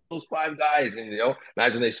picked those five guys, and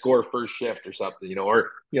imagine they score first shift or something,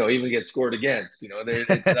 or even get scored against.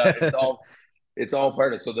 It's all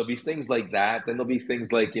part of it. So there'll be things like that. Then there'll be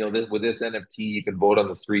things like with this NFT, you can vote on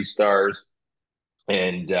the 3 stars,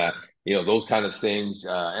 and those kind of things.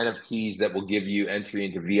 NFTs that will give you entry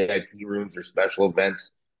into VIP rooms or special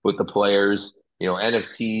events with the players.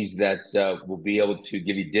 NFTs that will be able to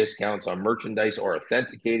give you discounts on merchandise or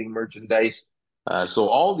authenticating merchandise. So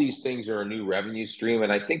all these things are a new revenue stream,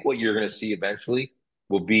 and I think what you're going to see eventually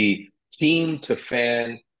will be team to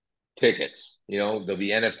fan tickets. There'll be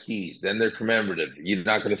NFTs. Then they're commemorative. You're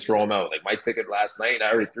not going to throw them out. Like my ticket last night,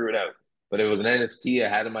 I already threw it out. But it was an NFT I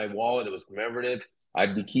had in my wallet. It was commemorative.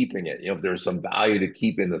 I'd be keeping it. If there's some value to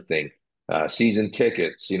keeping the thing, season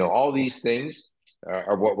tickets. All these things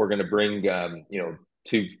are what we're going to bring.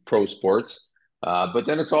 To pro sports. But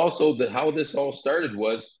then it's also how this all started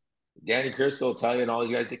was Danny Curcio, Italian, all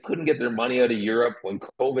these guys. They couldn't get their money out of Europe when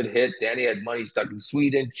COVID hit. Danny had money stuck in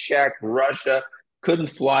Sweden, Czech, Russia. Couldn't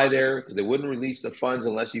fly there because they wouldn't release the funds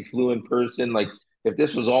unless you flew in person. Like if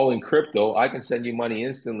this was all in crypto, I can send you money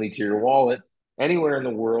instantly to your wallet anywhere in the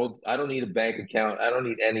world. I don't need a bank account. I don't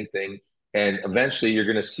need anything. And eventually you're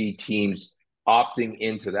going to see teams opting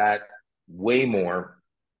into that way more.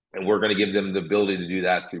 And we're going to give them the ability to do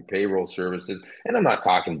that through payroll services. And I'm not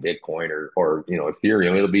talking Bitcoin or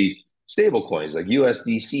Ethereum. It'll be stable coins like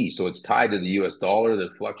USDC. So it's tied to the US dollar. The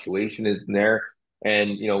fluctuation is in there.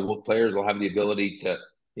 And, players will have the ability to,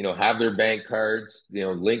 have their bank cards,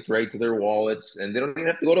 linked right to their wallets, and they don't even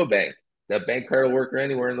have to go to a bank. That bank card will work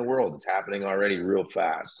anywhere in the world. It's happening already real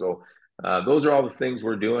fast. So those are all the things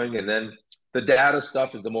we're doing. And then the data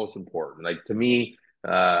stuff is the most important. Like to me,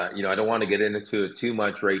 I don't want to get into it too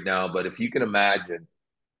much right now, but if you can imagine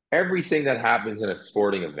everything that happens in a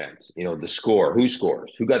sporting event, the score, who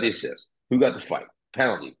scores, who got the assist, who got the fight,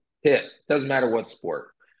 penalty, hit, doesn't matter what sport.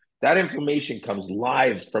 That information comes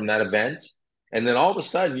live from that event. And then all of a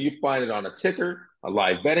sudden you find it on a ticker, a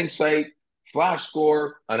live betting site, flash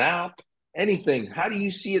score, an app, anything. How do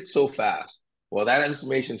you see it so fast? Well, that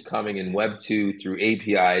information is coming in Web 2 through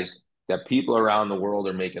APIs that people around the world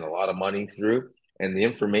are making a lot of money through. And the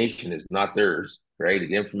information is not theirs, right?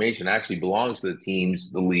 The information actually belongs to the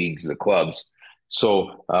teams, the leagues, the clubs.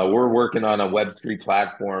 So we're working on a Web3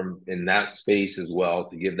 platform in that space as well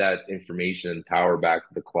to give that information and power back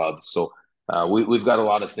to the clubs. So we've got a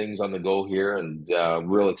lot of things on the go here, and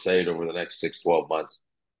real excited over the next 6-12 months.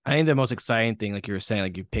 I think the most exciting thing, like you were saying,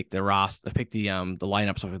 like you pick the roster, pick the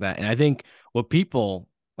lineup, stuff like that. And I think what people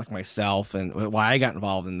like myself and why I got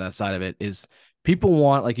involved in that side of it is people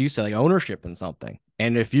want, like you said, like ownership in something.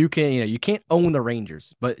 And if you can, you can't own the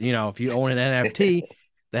Rangers, but if you own an NFT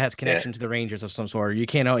that has connection to the Rangers of some sort, you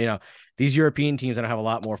can't own, these European teams that have a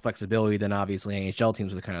lot more flexibility than obviously NHL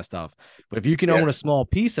teams with the kind of stuff. But if you can own a small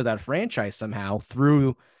piece of that franchise somehow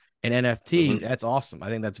through an NFT, that's awesome. I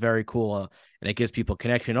think that's very cool. And it gives people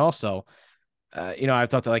connection. Also, I've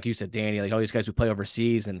talked to, like you said, Danny, like all these guys who play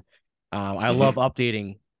overseas, and I love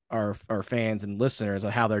updating our fans and listeners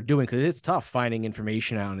on how they're doing, because it's tough finding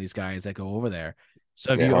information out on these guys that go over there.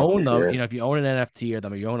 So if you own them, if you own an NFT or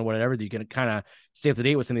them, or you own whatever, you can kind of stay up to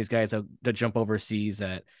date with some of these guys that jump overseas.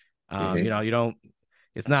 That you don't.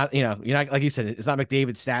 It's not, you're not, like you said, it's not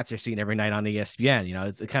McDavid stats you're seeing every night on ESPN.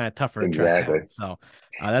 It's kind of tougher to track down. So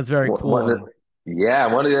that's very cool. One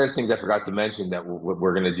of the other things I forgot to mention that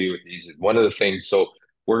we're going to do with these is one of the things. So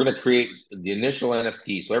we're going to create the initial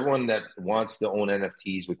NFT. So everyone that wants to own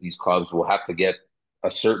NFTs with these clubs will have to get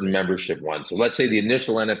a certain membership one. So let's say the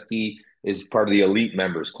initial NFT is part of the elite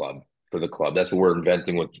members club for the club. That's what we're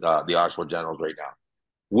inventing with the Oshawa Generals right now.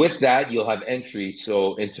 With that, you'll have entry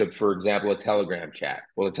into, for example, a Telegram chat.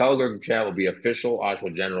 Well, the Telegram chat will be official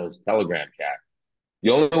Oshawa Generals Telegram chat.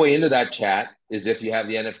 The only way into that chat is if you have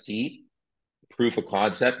the NFT proof of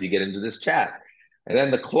concept, you get into this chat. And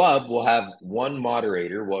then the club will have one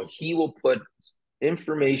moderator. Well, he will put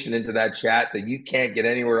information into that chat that you can't get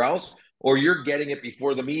anywhere else, or you're getting it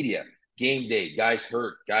before the media. Game day, guys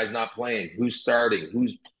hurt, guys not playing, who's starting,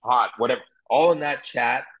 who's hot, whatever, all in that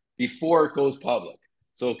chat before it goes public.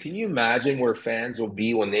 So can you imagine where fans will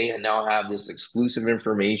be when they now have this exclusive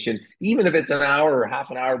information, even if it's an hour or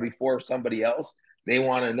half an hour before somebody else? They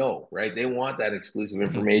want to know, right? They want that exclusive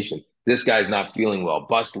information. This guy's not feeling well.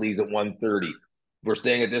 Bus leaves at 1:30. We're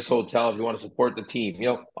staying at this hotel if you want to support the team.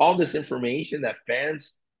 All this information that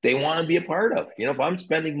fans, they want to be a part of. If I'm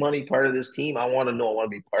spending money part of this team, I want to know. I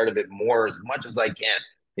want to be part of it more as much as I can.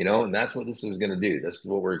 And that's what this is going to do. This is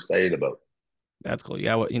what we're excited about. That's cool.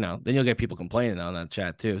 Yeah, then you'll get people complaining on that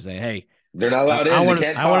chat too, saying, "Hey, they're not allowed in. They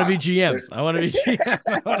can't talk. I want to be GMs. I want to be GM.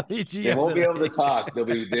 I want to be GM. They won't be able to talk.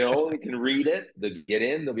 They only can read it. They'll get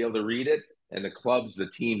in. They'll be able to read it, and the clubs, the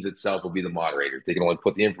teams itself, will be the moderators. They can only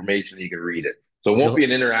put the information. You can read it. So it won't be an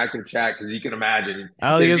interactive chat because you can imagine.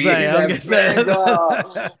 I was gonna say.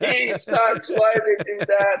 He sucks. Why did they do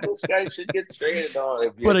that? Those guys should get traded.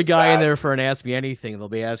 Put a guy in there for an Ask Me Anything. They'll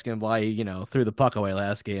be asking why he, threw the puck away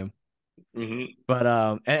last game. Mm-hmm.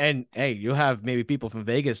 But and hey, you'll have maybe people from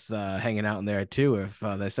Vegas hanging out in there too if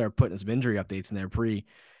they start putting some injury updates in their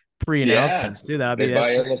pre-announcements too. That'd be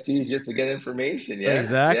buy NFTs just to get information. Yeah,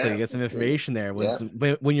 exactly. Get some information there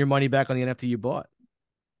when your money back on the NFT you bought.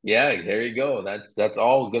 Yeah, there you go. That's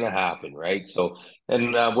all going to happen, right? So,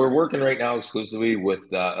 and we're working right now exclusively with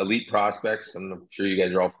Elite Prospects. I'm sure you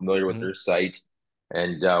guys are all familiar with their site,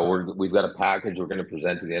 and we've got a package we're going to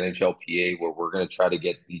present to the NHLPA where we're going to try to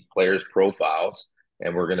get these players' profiles,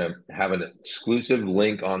 and we're going to have an exclusive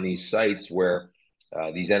link on these sites where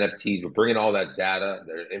these NFTs, we're bringing all that data,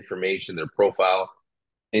 their information, their profile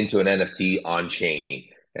into an NFT on chain,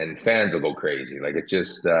 and fans will go crazy. Like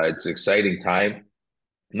it's an exciting time.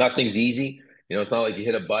 Nothing's easy. It's not like you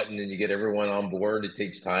hit a button and you get everyone on board. It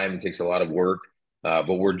takes time. It takes a lot of work. But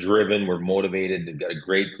we're driven. We're motivated. We've got a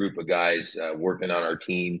great group of guys working on our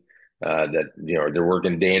team that, they're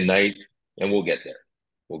working day and night, and we'll get there.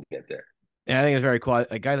 We'll get there. And I think it's very cool.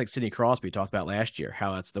 A guy like Sidney Crosby talked about last year,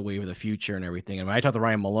 how that's the wave of the future and everything. And when I talked to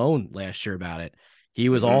Ryan Malone last year about it, he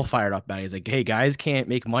was all fired up about it. He's like, hey, guys can't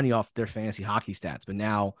make money off their fantasy hockey stats, but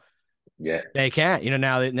now they can't.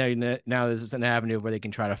 Now this is an avenue where they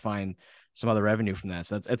can try to find some other revenue from that.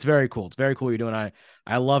 So it's very cool. It's very cool what you're doing.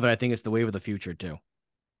 I love it. I think it's the wave of the future too.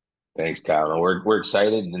 Thanks, Kyle. We're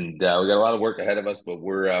excited, and we got a lot of work ahead of us, but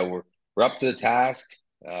we're up to the task.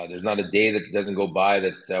 There's not a day that doesn't go by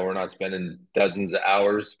that we're not spending dozens of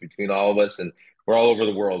hours between all of us, and we're all over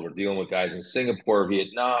the world. We're dealing with guys in Singapore,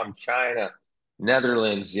 Vietnam, China,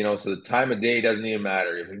 Netherlands, so the time of day doesn't even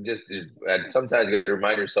matter. If you just sometimes you have to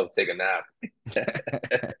remind yourself to take a nap.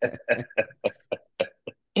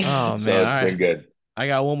 Oh man, so it's been good. I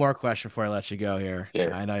got one more question before I let you go here.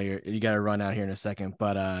 Sure. I know you got to run out here in a second,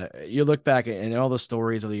 but you look back at all the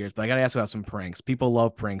stories of the years. But I got to ask about some pranks. People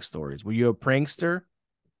love prank stories. Were you a prankster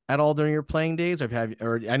at all during your playing days,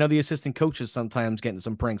 or I know the assistant coaches sometimes getting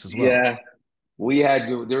some pranks as well. Yeah,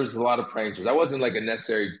 there was a lot of pranksters. I wasn't like a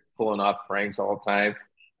necessary pulling off pranks all the time,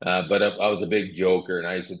 but I was a big joker,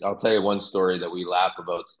 and I'll tell you one story that we laugh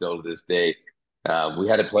about still to this day. We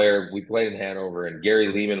had a player, we played in Hanover, and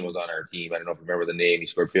Gary Lehman was on our team. I don't know if you remember the name. He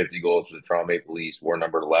scored 50 goals for the Toronto Maple Leafs, wore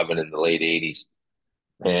number 11 in the late 80s.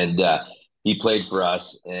 And he played for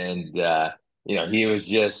us. And,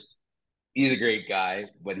 he's a great guy,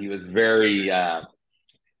 but he was very, I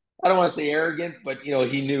don't want to say arrogant, but,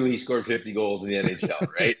 he knew he scored 50 goals in the NHL,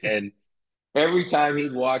 right? And every time he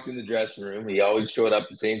walked in the dressing room, he always showed up at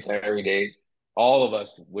the same time every day. All of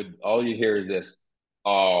us all you hear is this,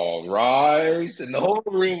 all rise, and the whole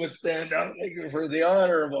room would stand up for the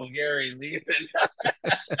honorable Gary Lehman.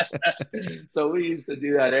 So we used to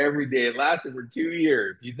do that every day. It lasted for 2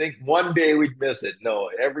 years. You think one day we'd miss it? No,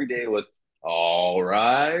 every day was all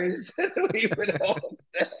rise. We would all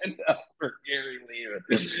stand up for Gary Lehman.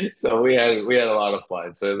 So we had a lot of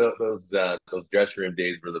fun. So those dressing room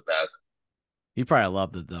days were the best. He probably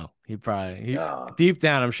loved it though. Deep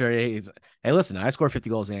down, I'm sure he's. Hey, listen, I scored 50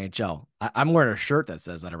 goals in the NHL. I'm wearing a shirt that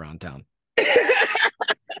says that around town.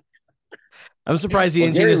 I'm surprised he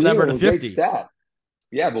didn't change his number to 50.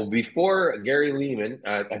 Yeah, but before Gary Lehman,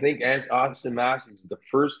 I think Austin Matthews is the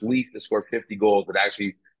first Leaf to score 50 goals that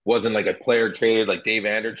actually wasn't like a player traded, like Dave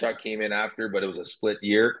Anderchuk came in after, but it was a split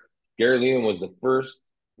year. Gary Lehman was the first.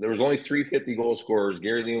 There was only 3 50-goal scorers.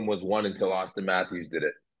 Gary Lehman was one until Austin Matthews did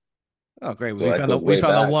it. Oh, great. So we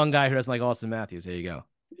found the one guy who doesn't like Austin Matthews. There you go.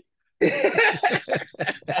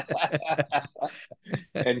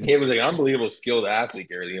 And he was like an unbelievable skilled athlete,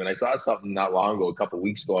 Gary Lehman. I saw something not long ago, a couple of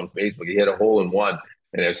weeks ago on Facebook. He hit a hole in one.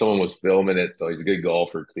 and if someone was filming it, so he's a good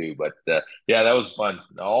golfer too. But yeah, that was fun.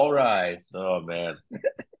 All rise. Oh man.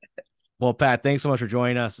 Well, Pat, thanks so much for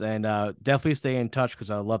joining us, and definitely stay in touch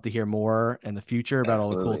because I'd love to hear more in the future about all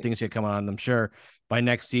the cool Absolutely. things you have coming on. I'm sure by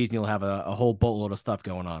next season you'll have a whole boatload of stuff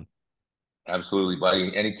going on. Absolutely,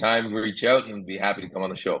 buddy. Anytime, reach out and be happy to come on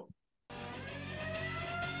the show.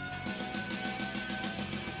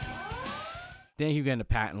 Thank you again to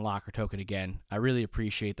Pat and Locker Token again. I really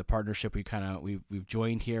appreciate the partnership we've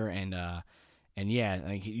joined here, and yeah,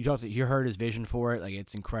 like you heard his vision for it, like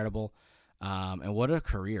it's incredible, and what a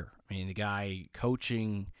career. I mean, the guy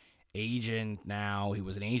coaching, agent now. He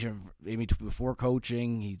was an agent maybe before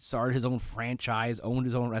coaching. He started his own franchise, owned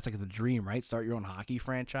his own. That's like the dream, right? Start your own hockey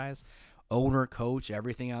franchise, owner, coach,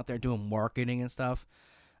 everything out there, doing marketing and stuff.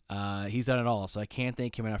 He's done it all, so I can't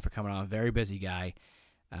thank him enough for coming on. Very busy guy.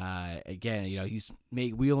 Again, he's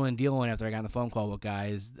made wheeling and dealing after I got on the phone call with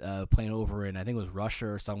guys playing over in, I think it was Russia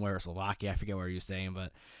or somewhere, or Slovakia, I forget where he was saying,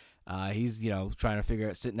 but he's, trying to figure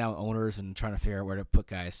out, sitting down with owners and trying to figure out where to put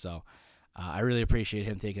guys. So I really appreciate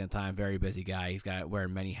him taking the time. Very busy guy. He's got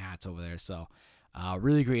wearing many hats over there. So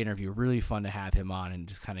really great interview. Really fun to have him on and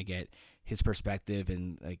just kind of get his perspective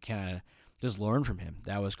and kind of just learn from him.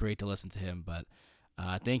 That was great to listen to him. But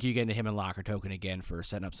thank you again to him and Locker Token again for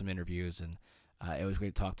setting up some interviews, and it was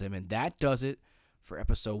great to talk to him. And that does it for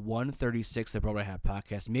episode 136 of the Broadway Hat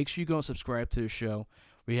Podcast. Make sure you go and subscribe to the show.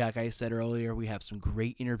 Like I said earlier, we have some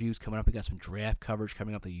great interviews coming up. We got some draft coverage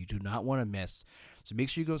coming up that you do not want to miss. So make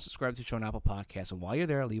sure you go and subscribe to the show on Apple Podcasts. And while you're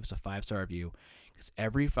there, leave us a 5-star review, because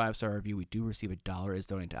every 5-star review we do receive $1 is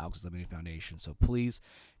donated to Alex's Limited Foundation. So please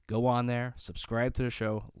go on there, subscribe to the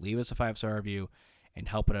show, leave us a 5-star review, and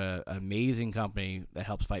help an amazing company that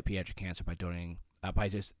helps fight pediatric cancer by donating. By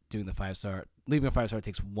just doing the 5-star, leaving a 5-star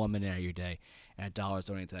takes 1 minute out of your day, and $1 is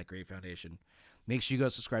donated to that great foundation. Make sure you go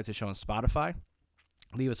subscribe to the show on Spotify.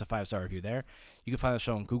 Leave us a 5-star review there. You can find the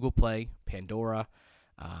show on Google Play, Pandora,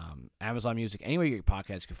 Amazon Music, anywhere you get your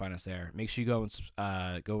podcasts, you can find us there. Make sure you go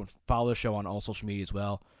and follow the show on all social media as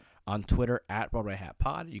well. On Twitter at Broadway Hat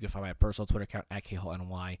Pod. You can find my personal Twitter account at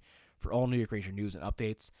KHallNY for all New York Ranger news and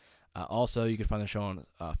updates. Also, you can find the show on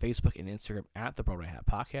Facebook and Instagram at the Broadway Hat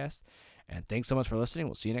Podcast. And thanks so much for listening.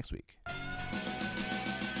 We'll see you next week.